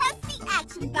and press the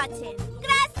action button.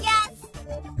 Gracias!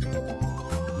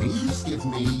 Please give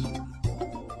me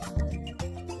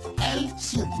El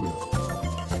Círculo.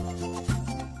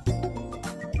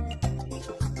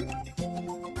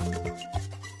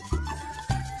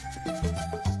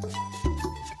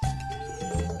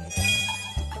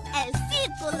 El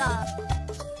Círculo.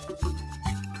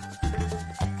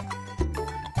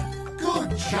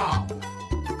 Good job.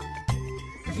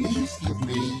 Please give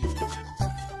me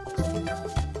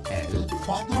El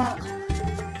Cuadrado.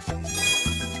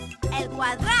 El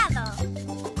Cuadrado.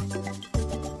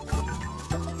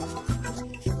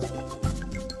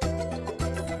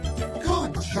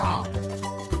 Good job.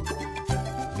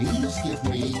 Please give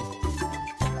me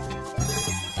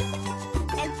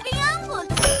El Triángulo.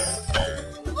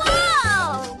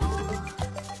 Whoa!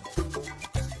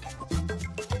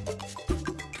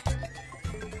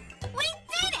 We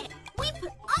did it! We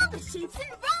put all the shapes in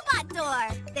Robot Door.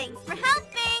 Thanks for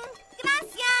helping.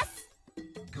 Gracias.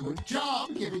 good job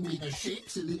giving me the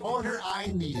shapes in the order I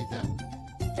needed them.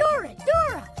 Dora,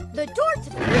 Dora! The door to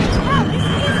the Green Palace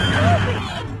is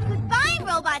opening! Goodbye,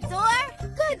 Robot Door!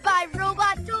 Goodbye,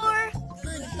 Robot Door!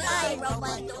 Goodbye,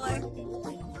 Robot Door.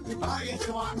 Goodbye,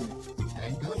 everyone,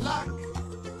 and good luck.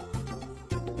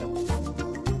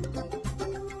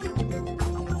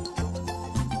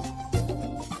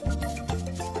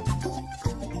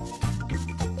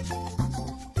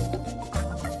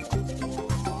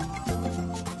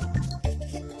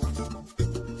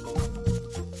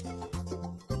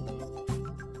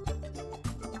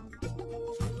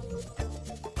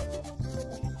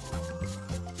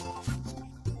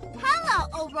 Hello,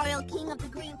 O Royal King of the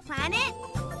Green Planet!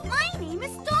 My name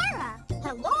is Dora!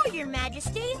 Hello, Your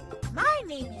Majesty! My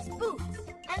name is Boots,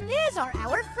 and these are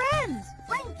our friends!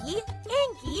 Blinky,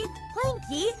 Inky,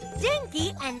 Plinky,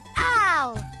 Dinky, and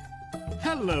Owl!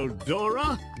 Hello,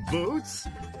 Dora. Boots,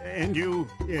 and you,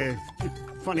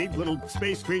 funny little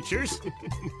space creatures.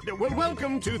 Well,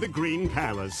 welcome to the Green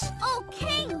Palace. Oh,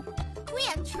 King! We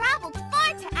have traveled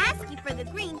far to ask you for the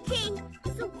green key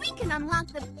so we can unlock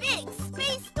the big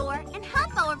space door and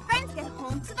help our friends get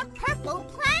home to the purple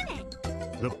planet.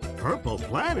 The Purple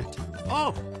Planet?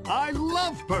 Oh, I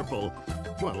love purple.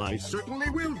 Well, I certainly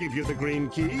will give you the green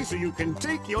key so you can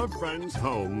take your friends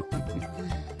home.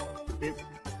 If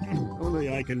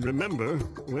only I can remember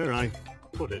where I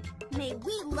put it. May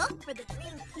we look for the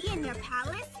green key in your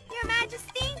palace, Your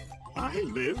Majesty? I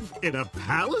live in a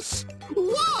palace?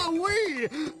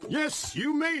 Wowee! Yes,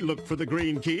 you may look for the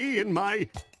green key in my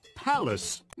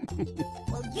palace.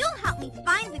 Will you help me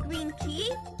find the green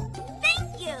key?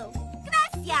 Thank you!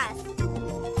 Gracias!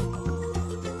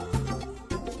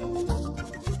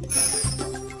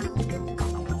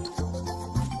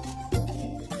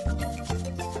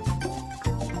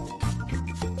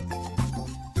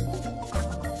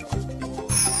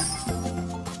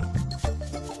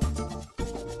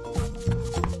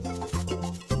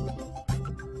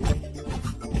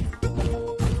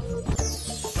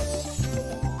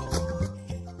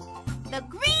 The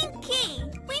green key!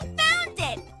 We found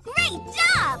it! Great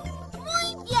job!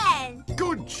 Muy bien!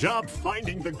 Good job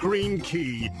finding the green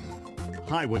key.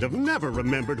 I would have never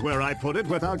remembered where I put it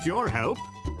without your help.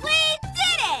 We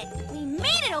did it! We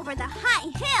made it over the high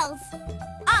hills,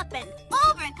 up and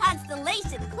over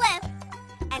Constellation Cliff,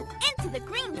 and into the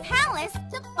Green Palace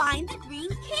to find the green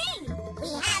key. We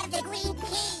have the green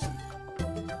key.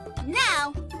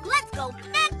 Now, let's go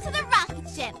back to the rocket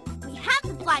ship. We have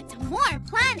to fly to more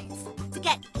planets to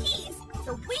get keys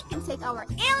so we can take our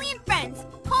alien friends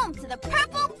home to the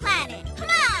purple planet. Come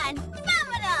on,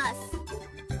 vámonos!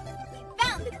 We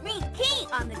found the green key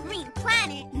on the green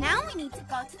planet. Now we need to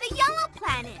go to the yellow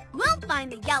planet. We'll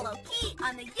find the yellow key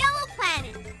on the yellow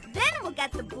planet. Then we'll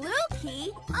get the blue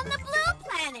key on the blue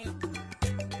planet.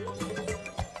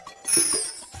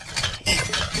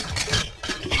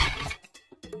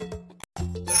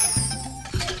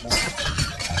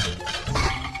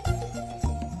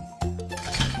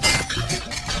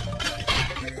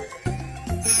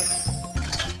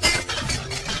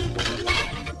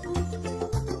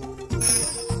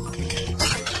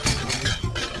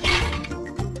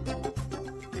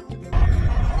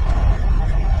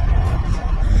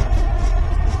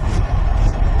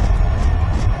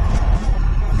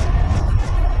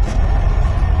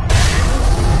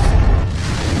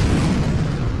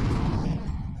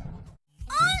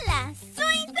 Hola,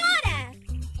 soy Dora.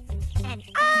 And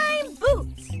I'm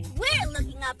Boots. We're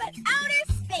looking up at outer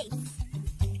space.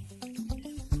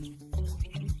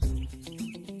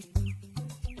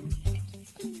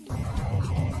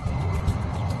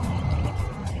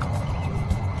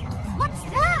 What's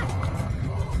that?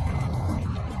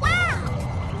 Wow!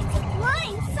 It's a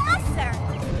flying saucer!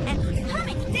 And it's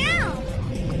coming down!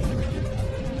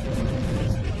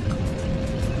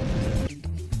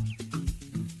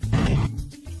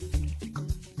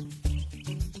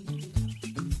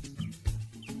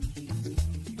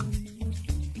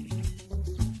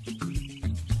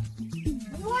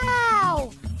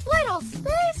 Wow! Little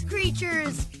space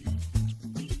creatures!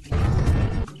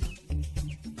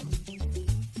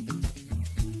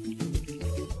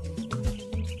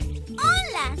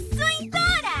 Hola, soy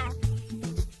Dora.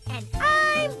 And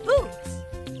I'm Boots.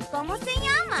 ¿Cómo se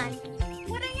llaman?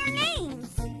 What are your names?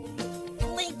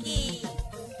 Blinky!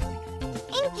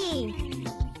 Inky.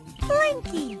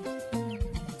 Blinky.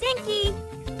 Tinky.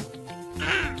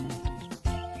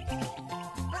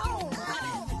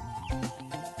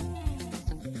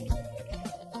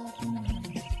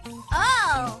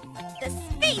 Oh, the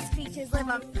space creatures live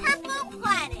on Purple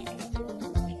Planet.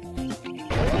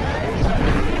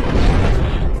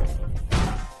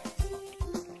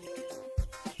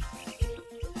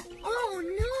 Oh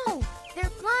no, their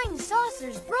flying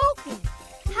saucer's broken.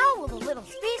 How will the little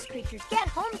space creatures get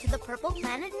home to the Purple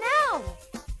Planet now?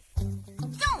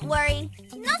 Don't worry,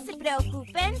 no se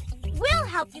preocupen. We'll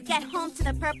help you get home to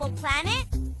the Purple Planet.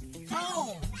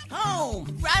 Home!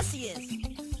 Home! Gracias!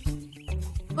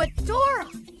 But Dora,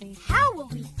 how will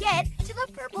we get to the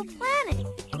Purple Planet?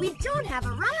 We don't have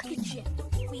a rocket ship.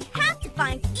 We have to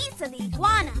find Isa the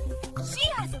iguana. She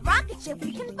has a rocket ship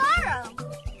we can borrow.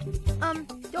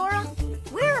 Dora,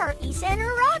 where are Isa and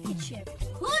her rocket ship?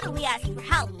 Who do we ask for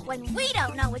help when we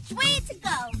don't know which way to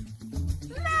go?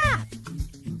 Map!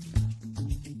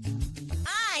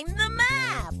 I'm the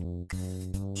map!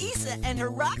 Isa and her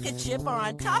rocket ship are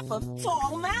on top of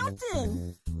Tall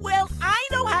Mountain. Well, I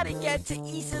know how to get to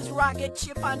Issa's rocket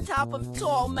ship on top of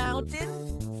Tall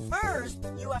Mountain. First,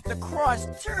 you have to cross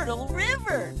Turtle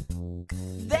River.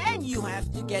 Then you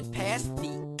have to get past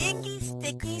the icky,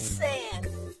 sticky sand.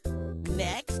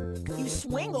 Next, you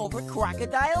swing over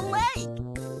Crocodile Lake.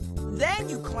 Then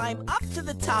you climb up to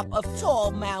the top of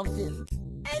Tall Mountain.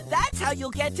 And that's how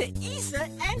you'll get to Issa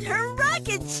and her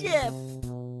rocket ship.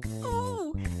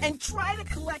 Ooh, and try to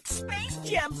collect space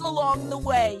gems along the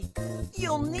way.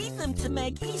 You'll need them to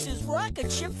make Issa's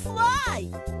rocket ship fly.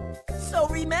 So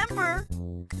remember,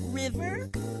 river,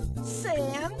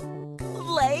 sand,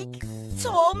 lake,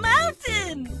 tall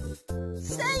mountain.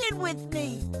 Say it with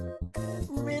me.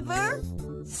 River,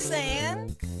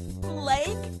 sand,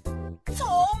 lake,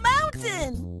 tall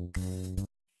mountain.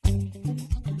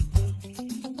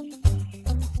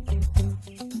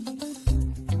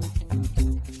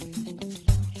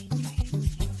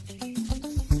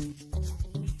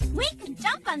 We can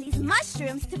jump on these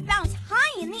mushrooms to bounce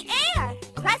high in the air.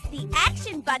 Press the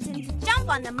action button to jump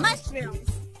on the mushrooms.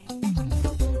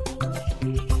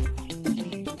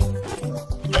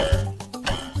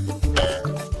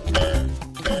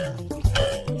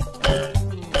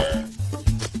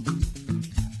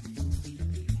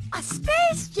 A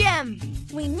space gem!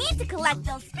 We need to collect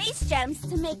those space gems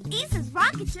to make Issa's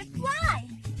rocket ship fly.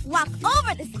 Walk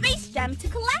over the space gem to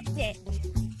collect it.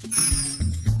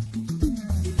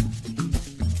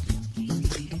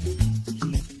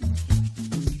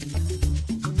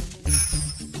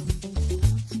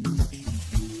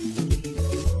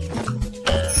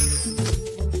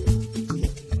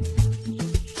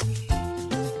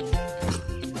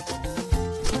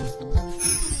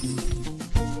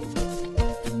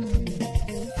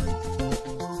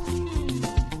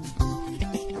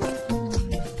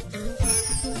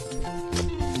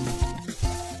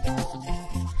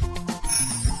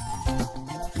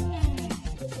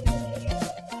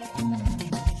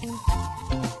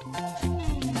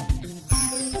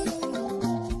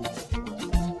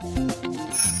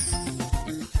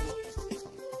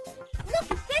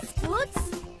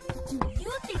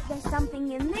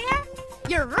 Something in there?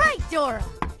 You're right, Dora.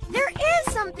 There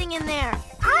is something in there.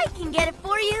 I can get it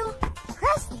for you.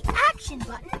 Press the action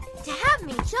button to have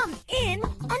me jump in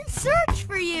and search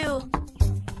for you.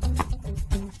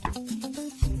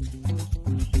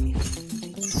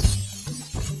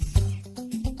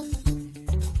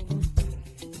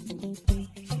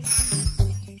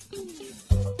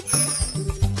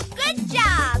 Good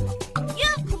job!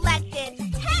 You've collected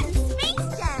 10 space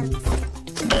gems.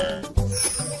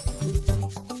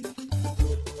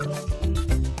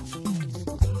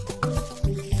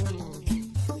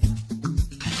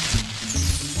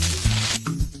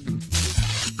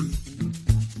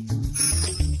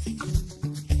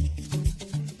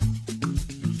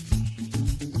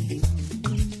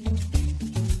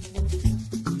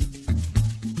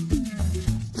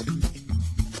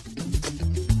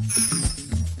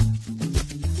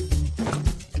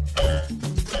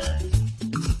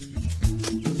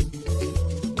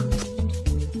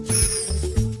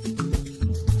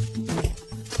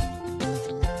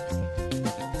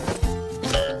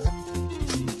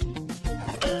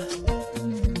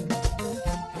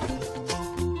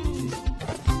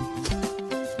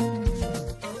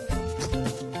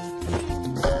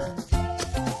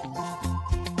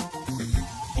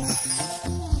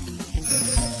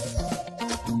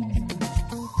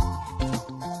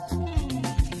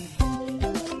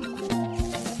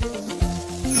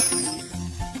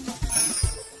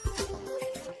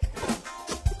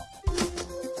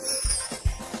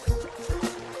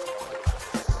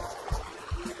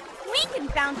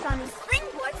 Bounce on these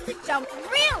springboards to jump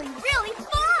really, really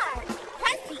far.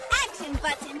 Press the action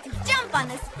button to jump on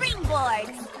the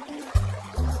springboards.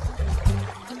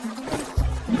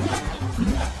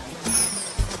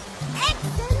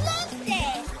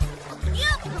 Excelente!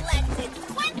 You've collected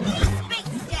 20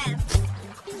 space gems.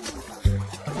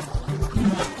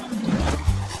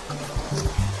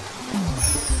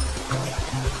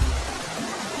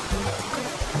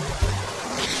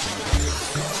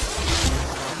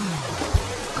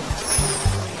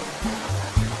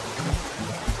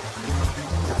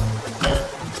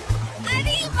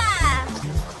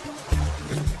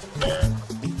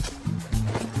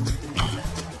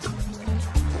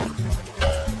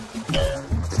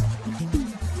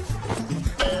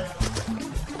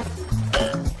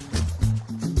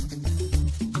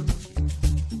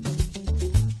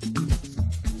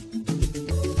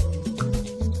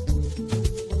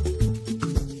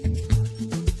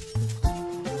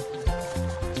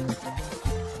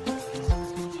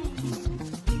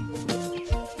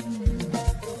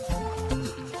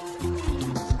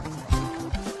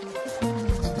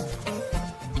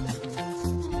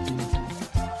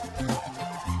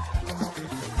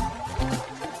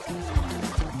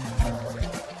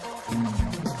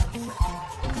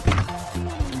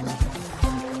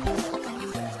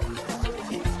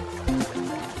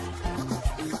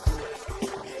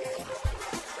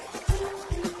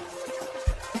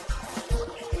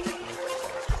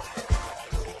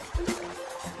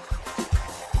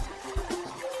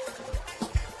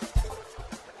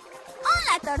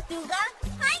 Tortuga.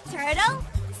 Hi, Turtle.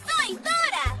 Soy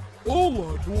Dora. Hola,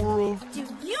 Dora. Do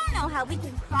you know how we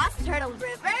can cross Turtle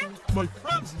River? My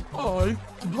friends and I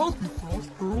can help you cross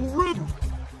Turtle River.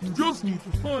 You just need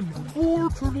to find your 4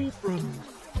 turtle friends,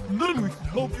 and then we can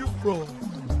help you cross.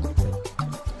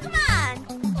 Come on,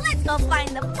 let's go find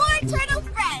the 4 turtle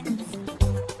friends.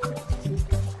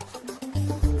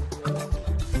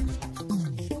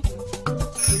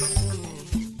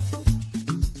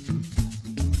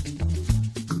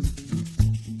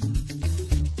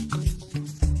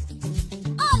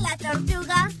 Hola,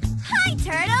 Tortuga. Hi,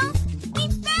 Turtle. We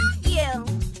found you.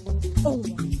 Oh,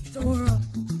 Dora.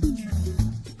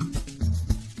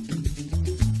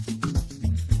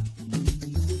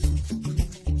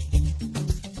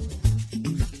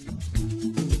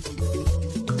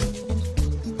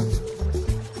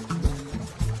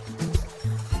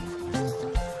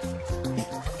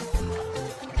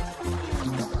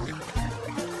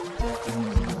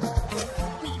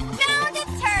 We found a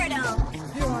turtle.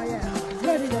 Here I am,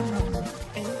 ready to rumble.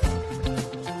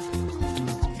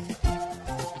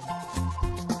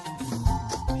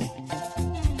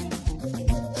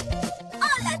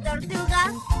 Hola, Tortuga.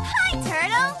 Hi,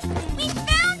 Turtle. We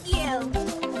found you.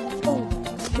 Oh,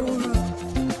 Dora.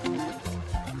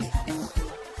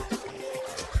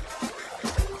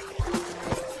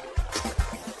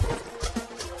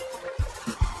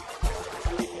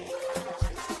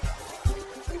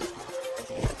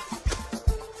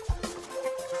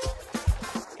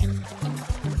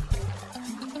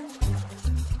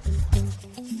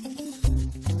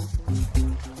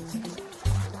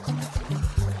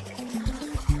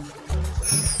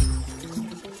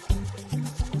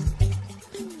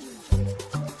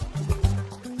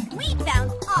 We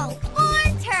found all 4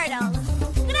 turtles.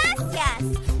 Gracias.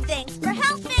 Thanks for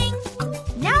helping.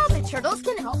 Now the turtles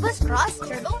can help us cross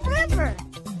Turtle River.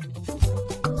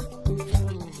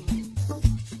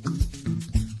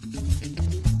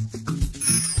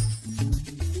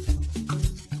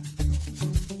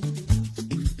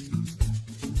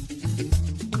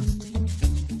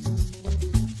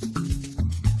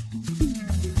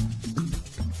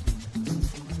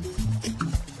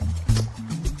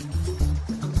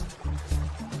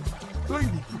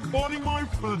 Thank you for finding my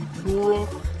friend, Dora.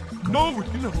 Now we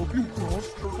can help you cross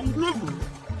Turtle River.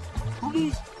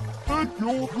 Turtles, take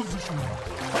your position.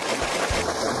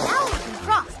 Now we can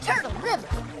cross Turtle River.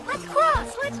 Let's cross.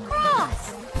 Let's cross.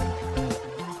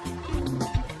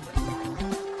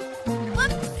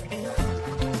 Whoops.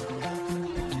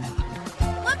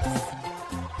 Whoops.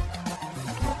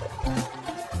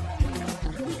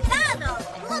 Cuidado.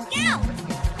 Look out.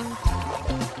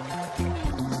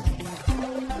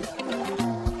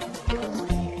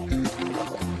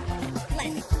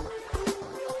 Let's.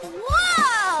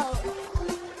 Whoa!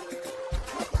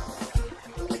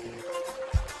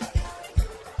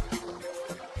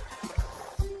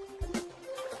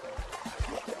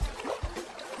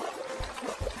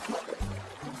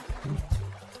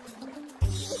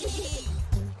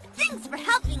 Thanks for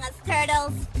helping us,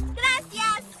 turtles.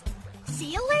 Gracias.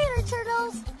 See you later,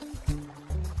 turtles.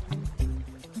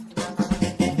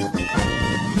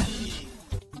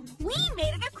 We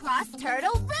made it across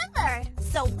Turtle River.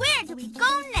 So where do we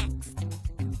go next?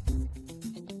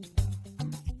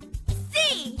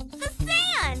 See, the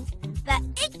sand. The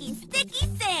icky, sticky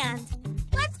sand.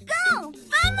 Let's go.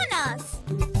 Vámonos.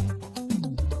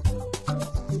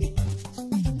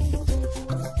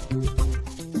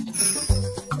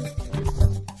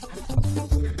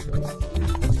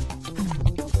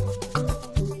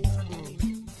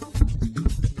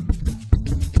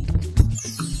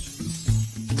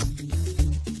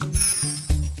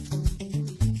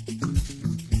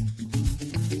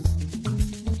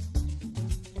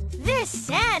 This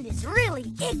sand is really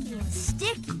icky and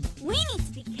sticky. We need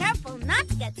to be careful not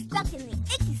to get stuck in the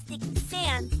icky, sticky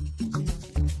sand.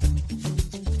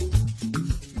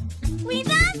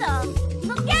 Cuidado!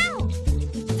 Look out!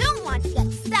 Don't want to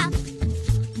get stuck.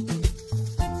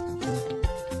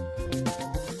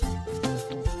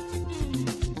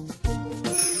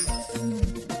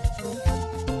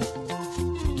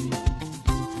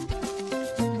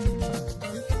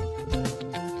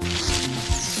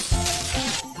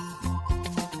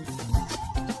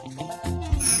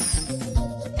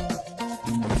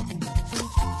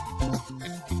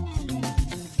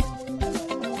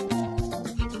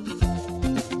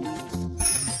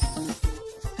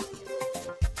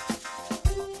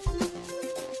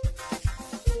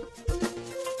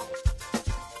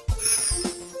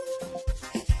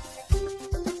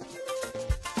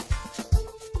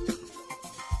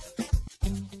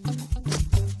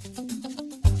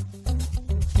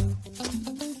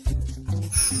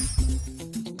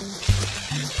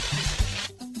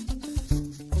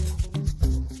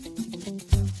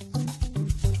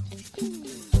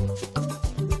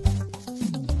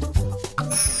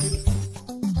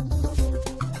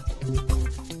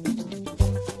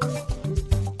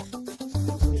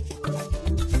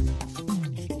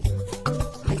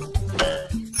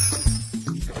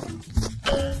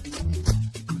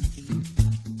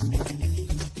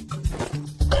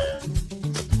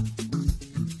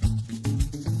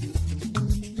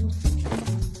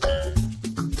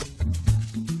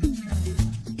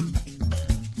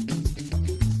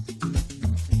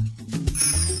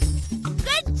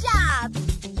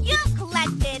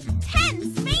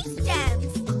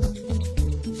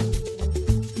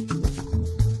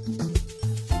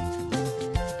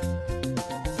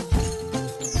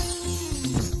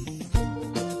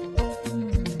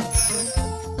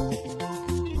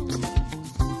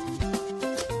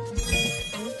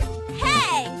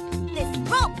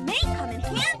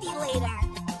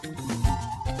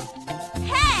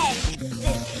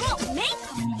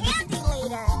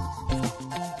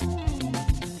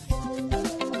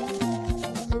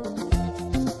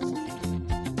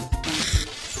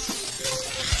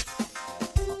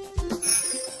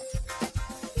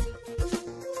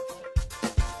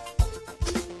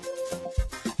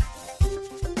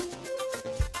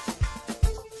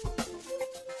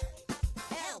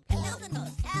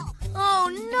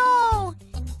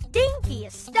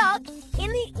 out in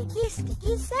the icky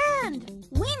sticky sand.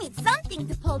 We need something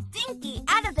to pull Dinky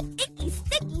out of the icky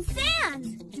sticky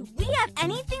sand. Do we have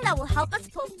anything that will help us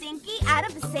pull Dinky out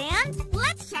of the sand?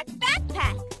 Let's check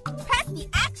backpack. Press the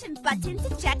action button to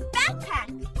check backpack.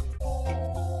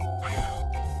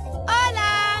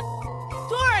 Hola!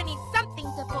 Dora needs something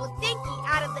to pull Dinky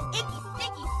out of the icky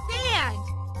sticky sand.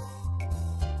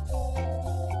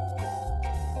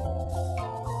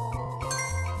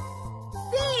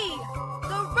 See!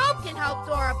 The rope can help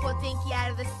Dora pull Dinky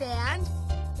out of the sand.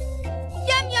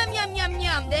 Yum, yum, yum, yum,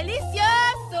 yum.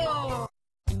 Delicioso!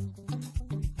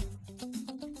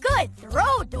 Good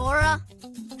throw, Dora.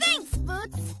 Thanks,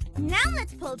 Boots. Now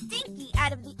let's pull Dinky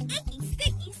out of the icky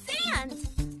sticky sand.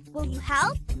 Will you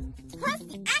help? Press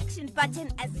the action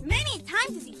button as many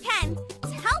times as you can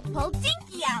to help pull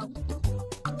Dinky out.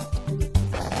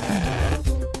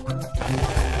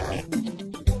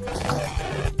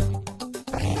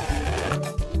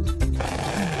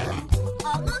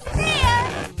 Almost there.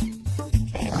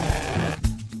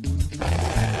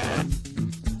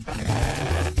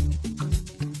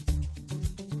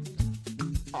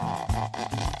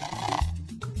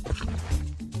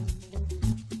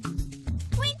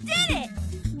 We did it!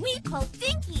 We pulled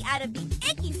Dinky out of the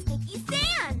icky sticky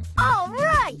sand. All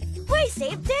right, we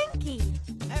saved Dinky.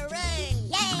 Hooray!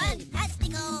 Yay!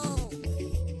 Fantastico!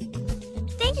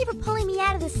 Thank you for pulling me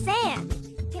out of the sand.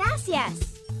 Gracias.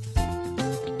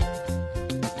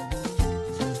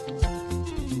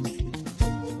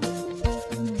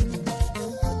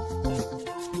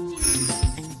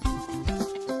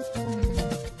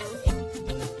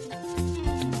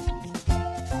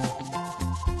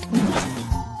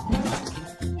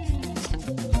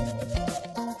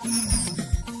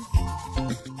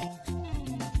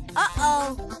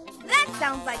 Uh-oh. That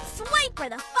sounds like Swiper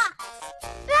the Fox.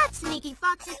 That sneaky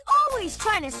fox is always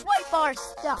trying to swipe our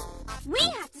stuff. We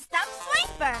have to stop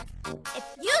Swiper. If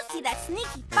you see that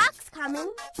sneaky fox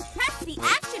coming, press the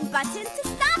action button to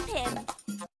stop him.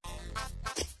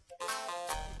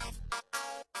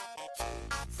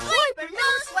 Swiper, no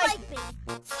swiping!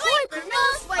 Swiper, no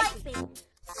swiping!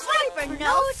 Swiper,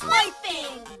 no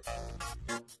swiping!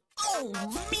 Oh,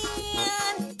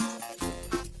 man!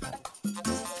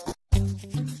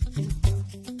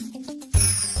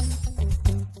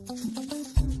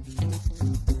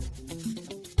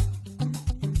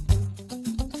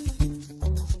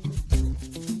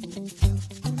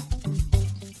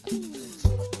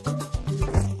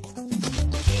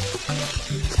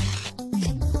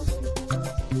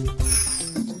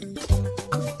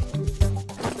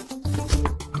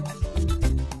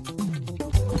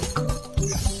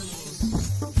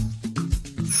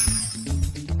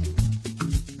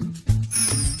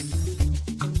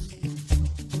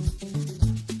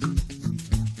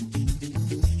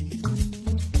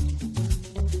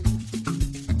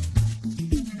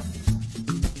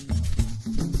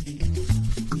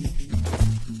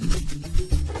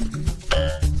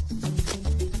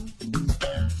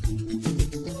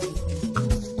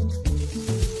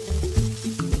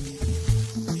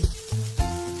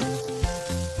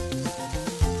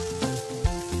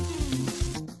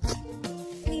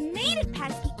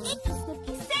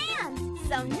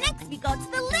 So next we go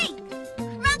to the lake.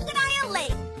 Crocodile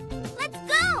Lake. Let's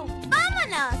go!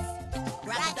 Vámonos!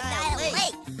 Crocodile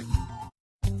Lake.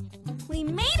 We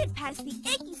made it past the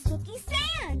icky sticky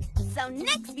sand. So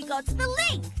next we go to the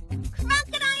lake.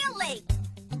 Crocodile Lake.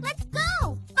 Let's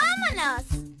go! Vámonos!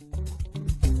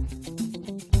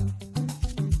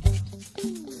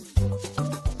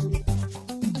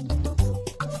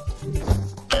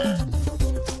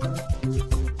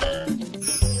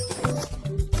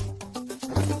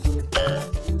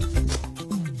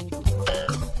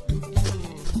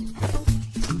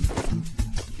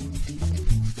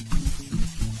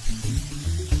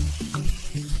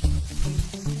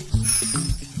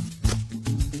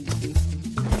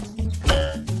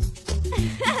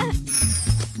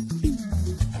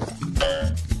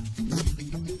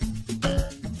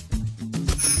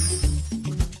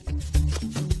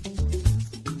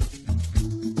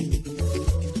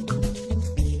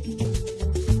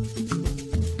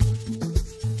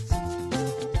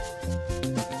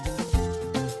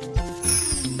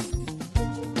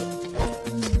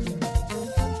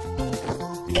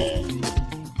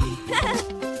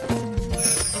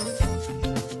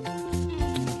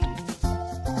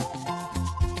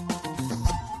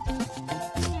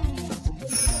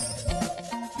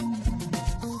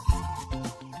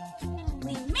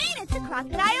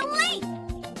 Crocodile Lake.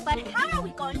 But how are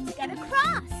we going to get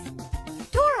across?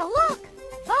 Dora, look!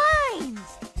 Vines!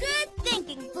 Good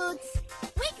thinking, Boots.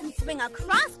 We can swing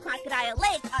across Crocodile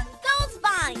Lake on those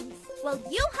vines. Will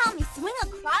you help me swing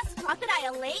across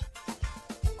Crocodile Lake?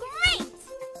 Great!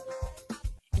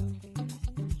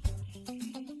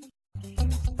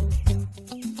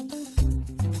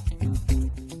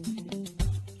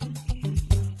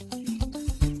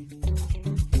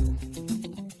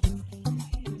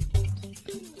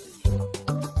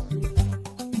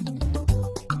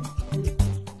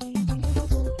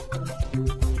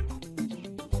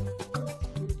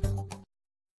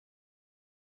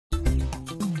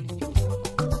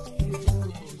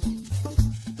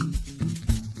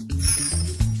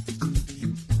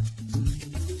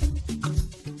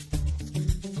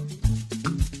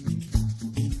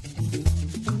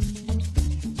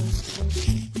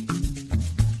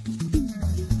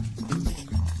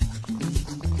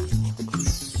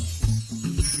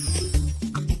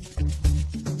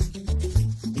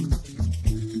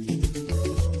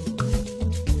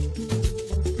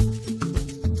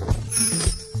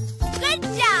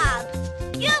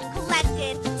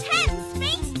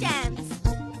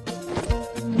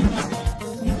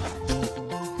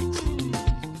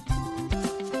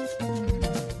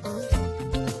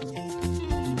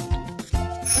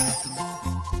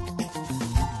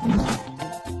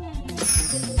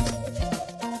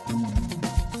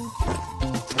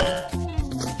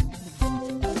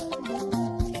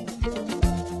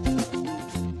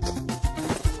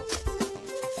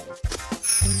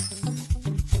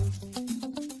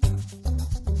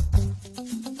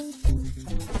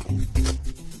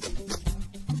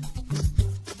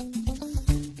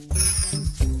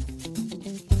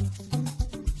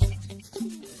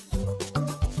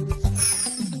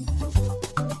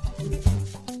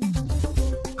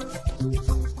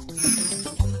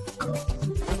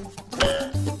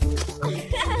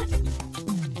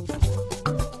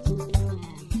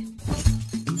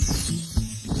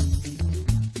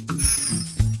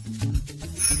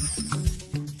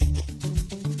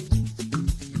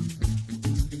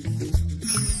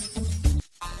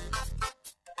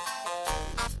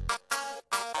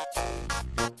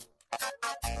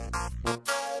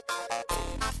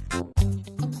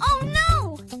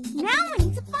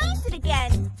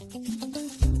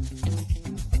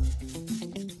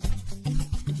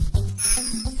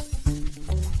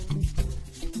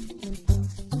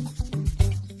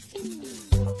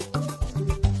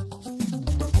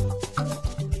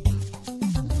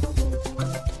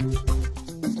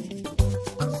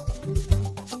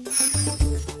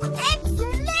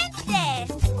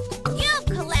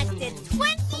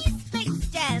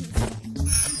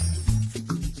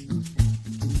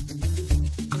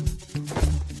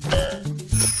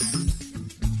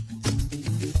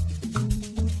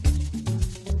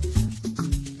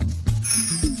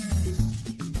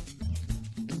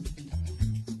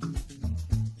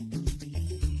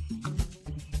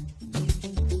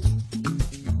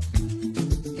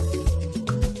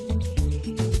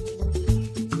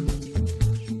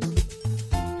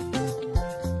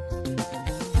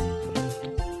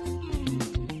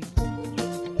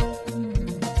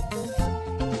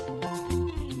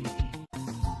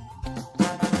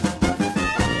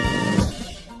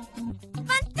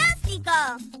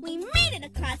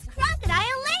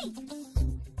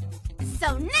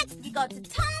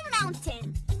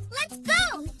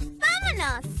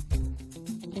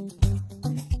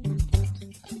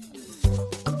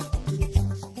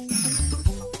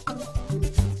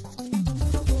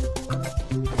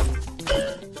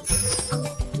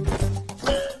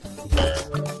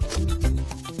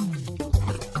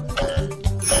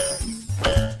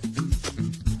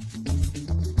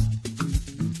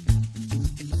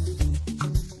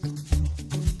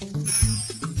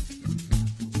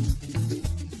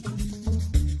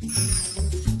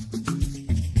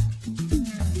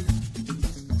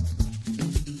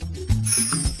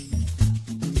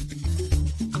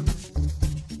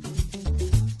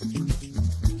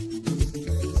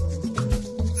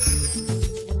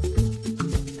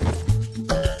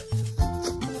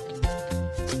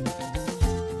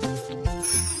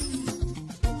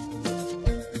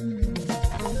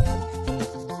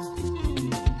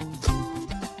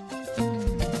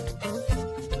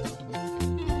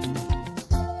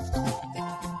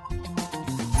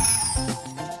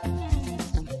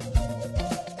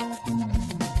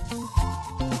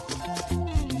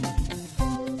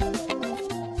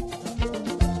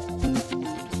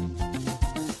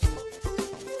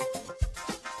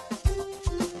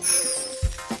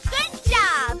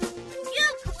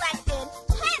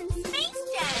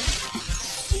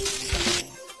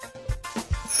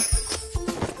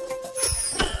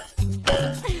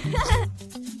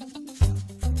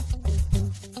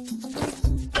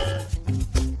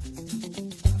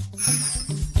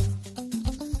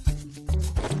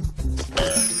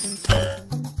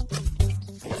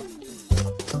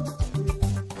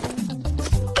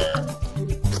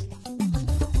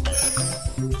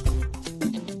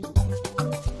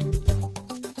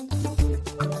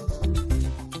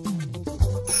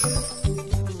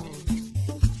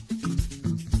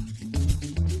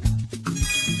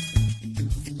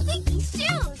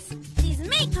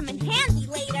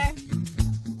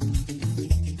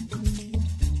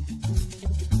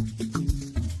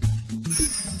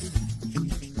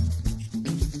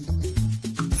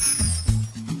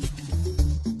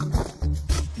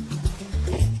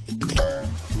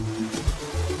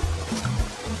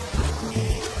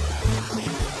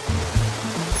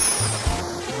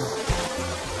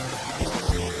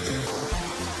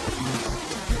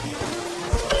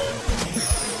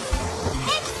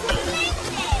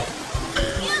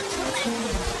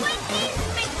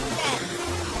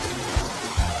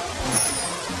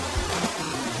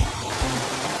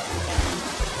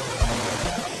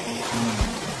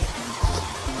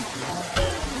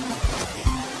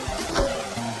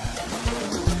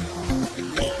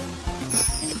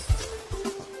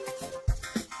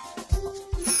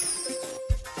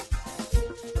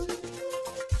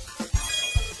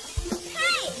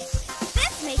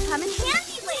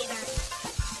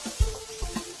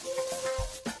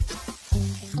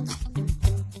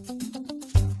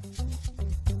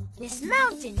 This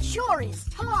mountain sure is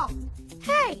tall.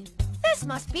 Hey, this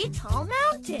must be Tall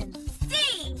Mountain.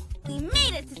 See, we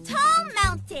made it to Tall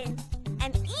Mountain.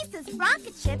 And Isa's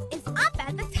rocket ship is up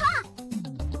at the top.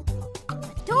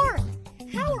 But Dora,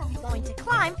 how are we going to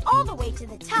climb all the way to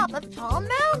the top of Tall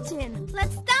Mountain?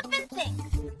 Let's stop and think.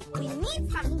 We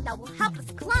need something that will help us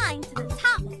climb to the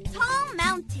top of Tall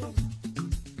Mountain.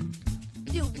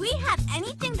 Do we have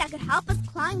anything that could help us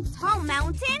climb Tall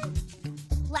Mountain?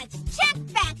 Let's check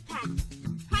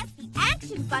backpack. Press the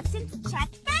action button to check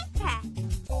backpack.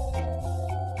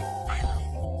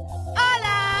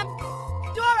 Alarm!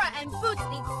 Dora and Boots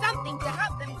need something to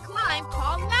help them climb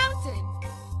Tall Mountain.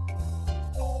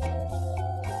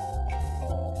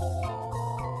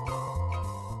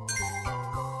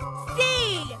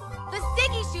 See! The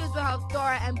sticky shoes will help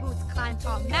Dora and Boots climb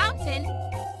Tall Mountain.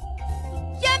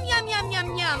 Yum, yum, yum,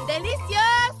 yum, yum.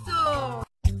 Delicioso!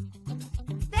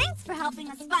 Thanks for helping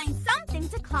us find something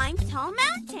to climb Tall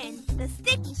Mountain. The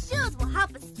sticky shoes will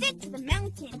help us stick to the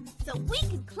mountain so we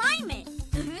can climb it.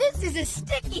 This is a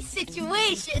sticky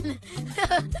situation.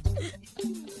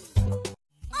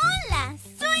 Hola,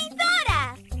 soy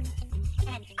Dora.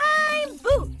 And I'm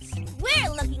Boots.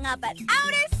 We're looking up at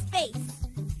outer space.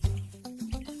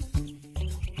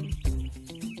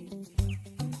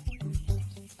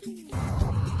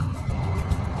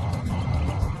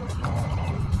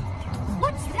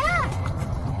 What's that?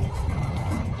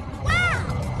 Wow!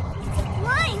 It's a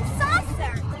flying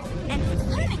saucer! And it's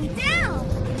coming down!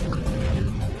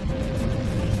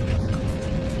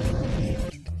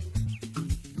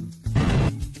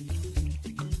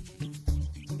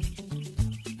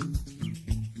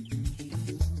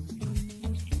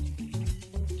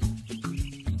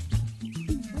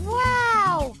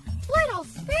 Wow! Little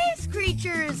space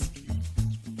creatures!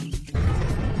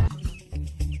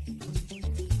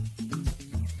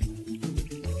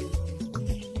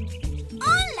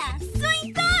 Hola, soy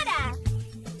Dora.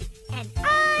 And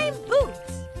I'm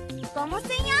Boots. ¿Cómo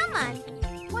se llaman?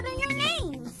 What are your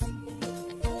names?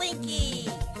 Blinky!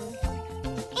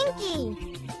 Inky.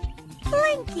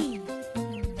 Blinky.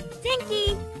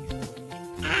 Tinky.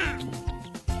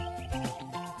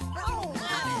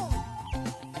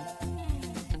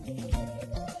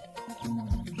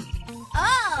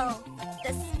 Oh,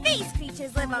 the space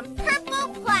creatures live on Purple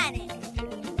Planet.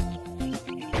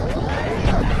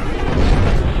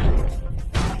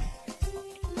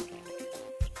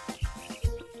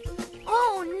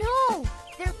 Oh no!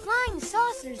 Their flying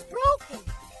saucer's broken.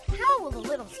 How will the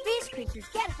little space creatures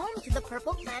get home to the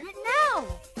Purple Planet now?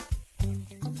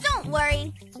 Don't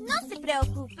worry, no se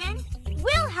preocupen.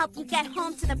 We'll help you get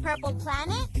home to the Purple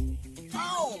Planet.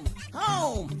 Home!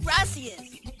 Home! Gracias!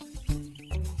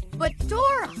 But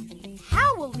Dora,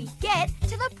 how will we get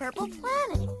to the Purple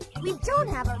Planet? We don't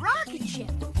have a rocket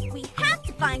ship. We have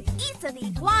to find Isa the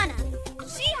iguana.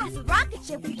 She has a rocket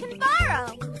ship we can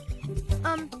borrow.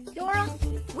 Dora,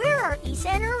 where are Isa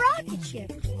and her rocket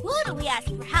ship? Who do we ask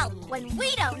for help when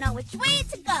we don't know which way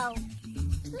to go?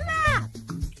 Map!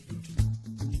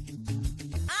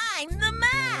 I'm the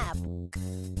map!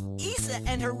 Isa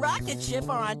and her rocket ship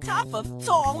are on top of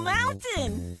Tall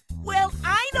Mountain. Well,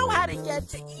 I know how to get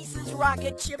to Isa's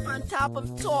rocket ship on top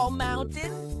of Tall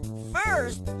Mountain.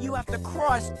 First, you have to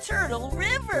cross Turtle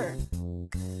River.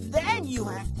 Then you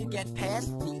have to get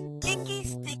past the icky,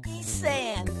 sticky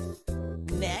sand.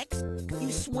 Next,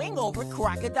 you swing over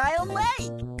Crocodile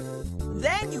Lake.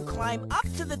 Then you climb up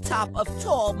to the top of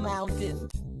Tall Mountain.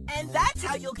 And that's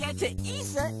how you'll get to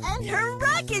Isa and her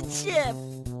rocket ship.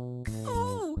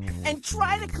 Ooh, and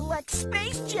try to collect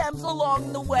space gems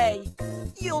along the way.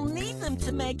 You'll need them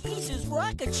to make Isa's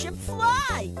rocket ship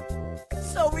fly.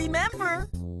 So remember,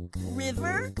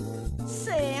 river,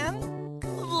 sand,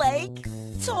 lake,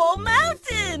 tall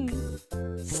mountain.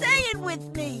 Say it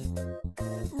with me.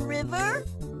 River,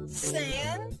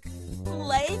 sand,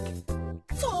 lake,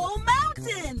 tall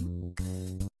mountain.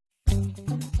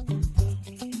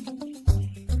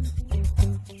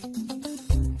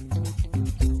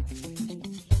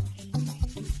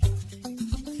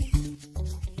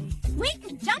 We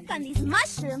can jump on these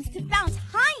mushrooms to bounce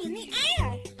high in the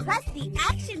air. Press the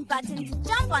action button to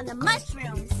jump on the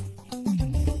mushrooms.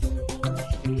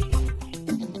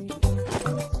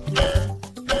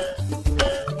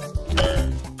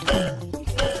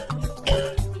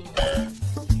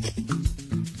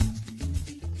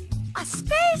 A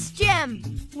space gem!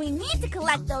 We need to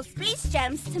collect those space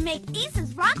gems to make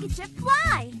Isa's rocket ship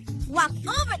fly. Walk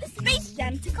over the space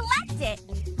gem to collect it.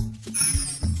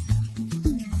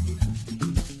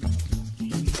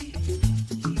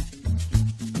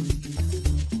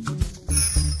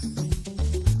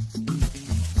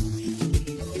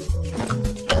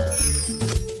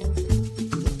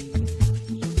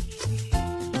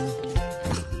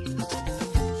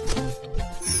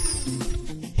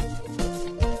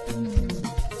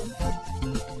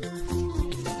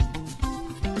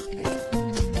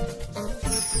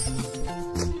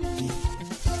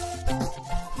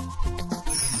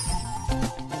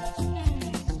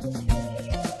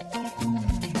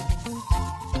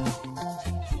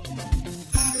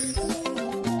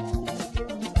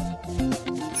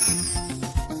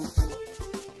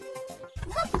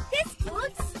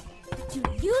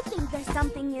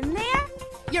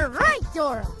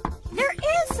 Dora. There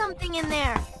is something in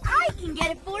there. I can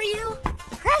get it for you.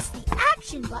 Press the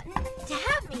action button to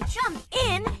have me jump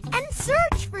in and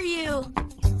search for you.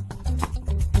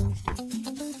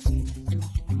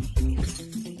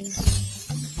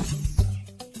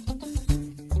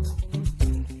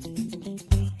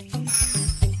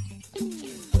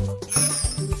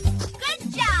 Good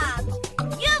job!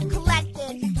 You've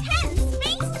collected 10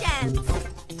 space gems.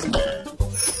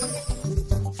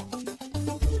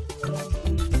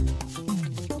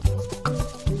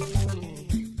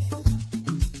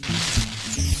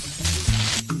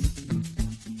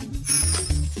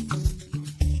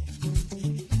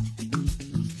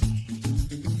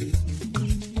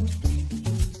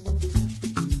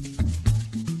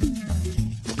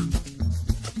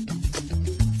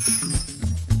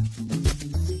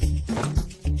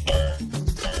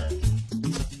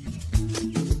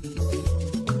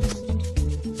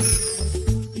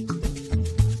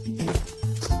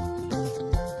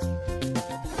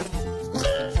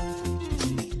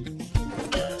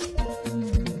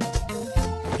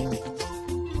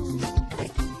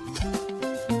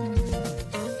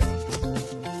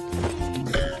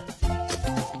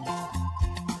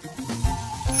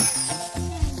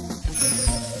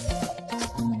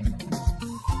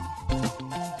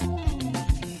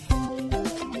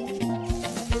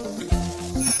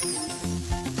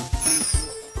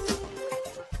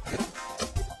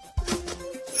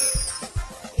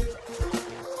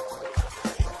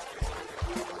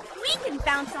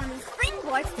 Bounce on these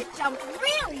springboards to jump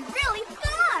really, really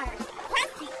far.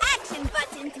 Press the action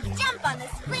button to jump on the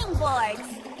springboards.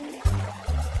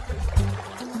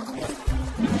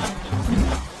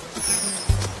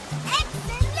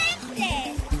 Excelente!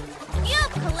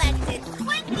 You've collected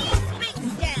 20 space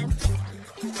gems.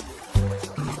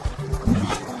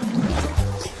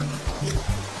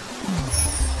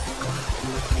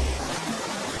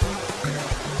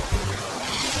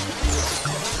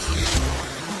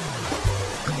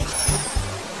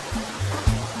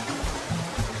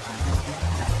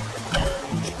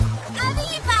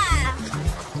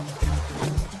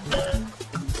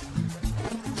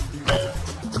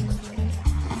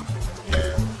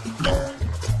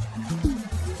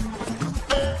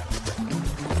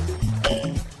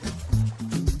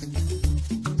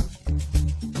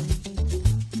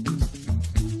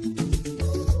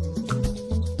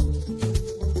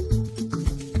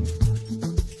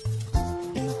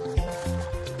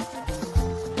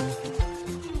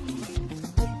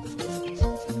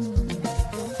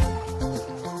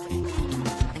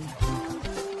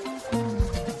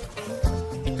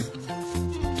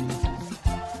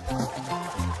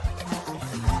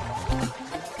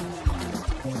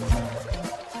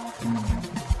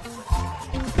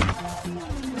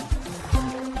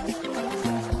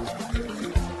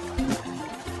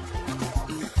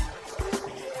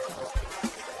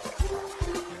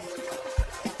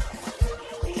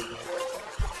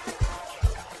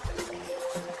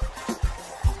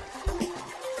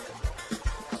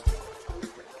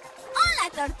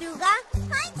 Tortuga.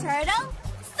 Hi, Turtle.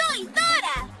 Soy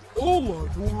Dora. Hola,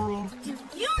 Dora. Do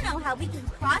you know how we can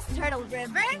cross Turtle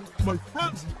River? My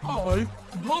friends and I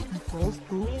can help you cross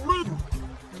Turtle River.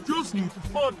 You just need to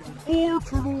find your 4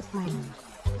 turtle friends,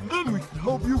 and then we can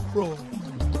help you cross.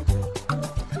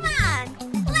 Come on,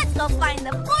 let's go find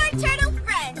the 4 turtle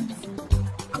friends.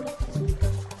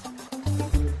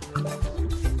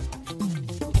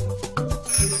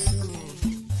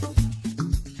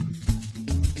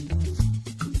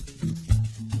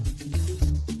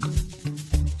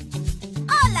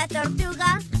 Hola,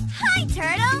 Tortuga. Hi,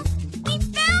 Turtle. We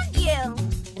found you.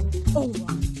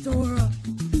 Hola, Dora.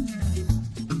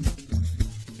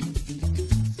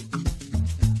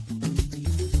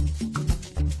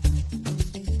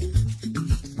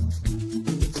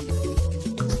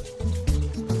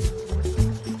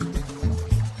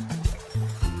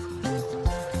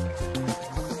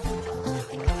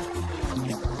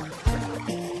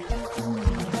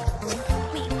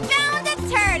 We found a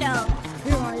turtle.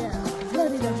 Here I am,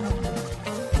 ready to help.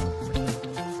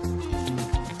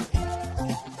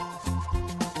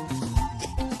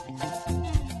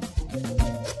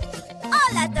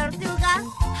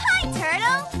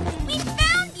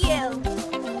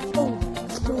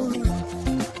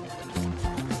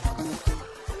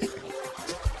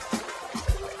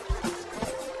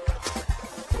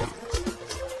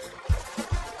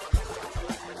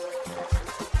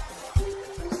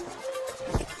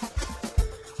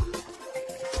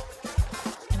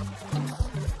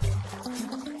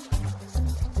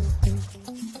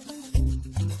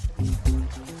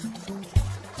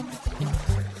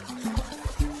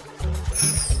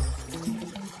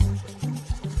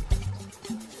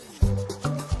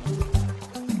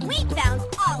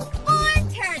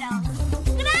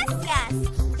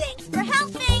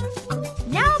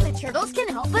 turtles can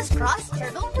help us cross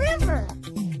Turtle River.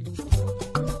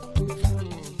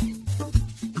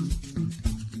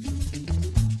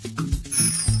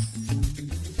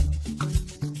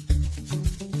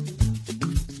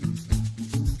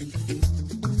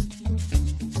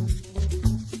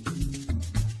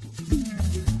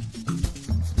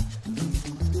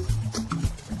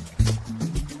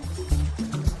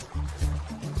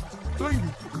 Thank you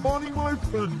for finding my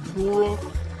friend, Dora.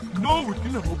 Now we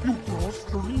can help you cross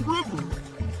Turtle River.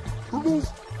 Turtles,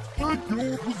 take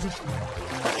your position.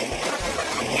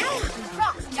 Now we can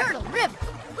cross Turtle River.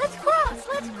 Let's cross,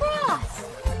 let's cross.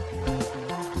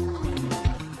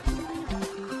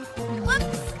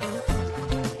 Whoops.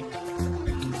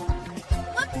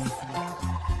 Whoops.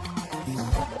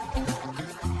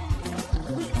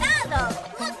 Cuidado,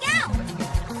 look out.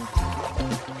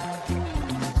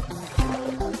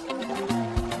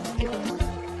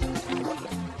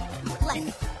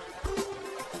 Let's.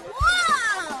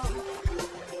 Whoa!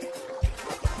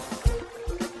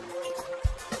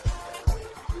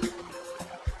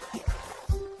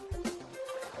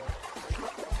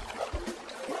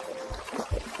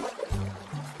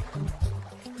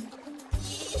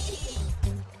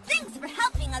 Thanks for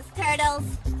helping us, turtles.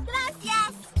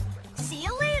 Gracias. See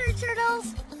you later,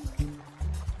 turtles.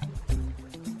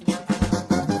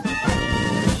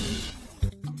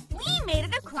 We made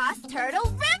it across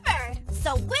Turtle River.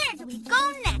 So where do we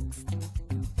go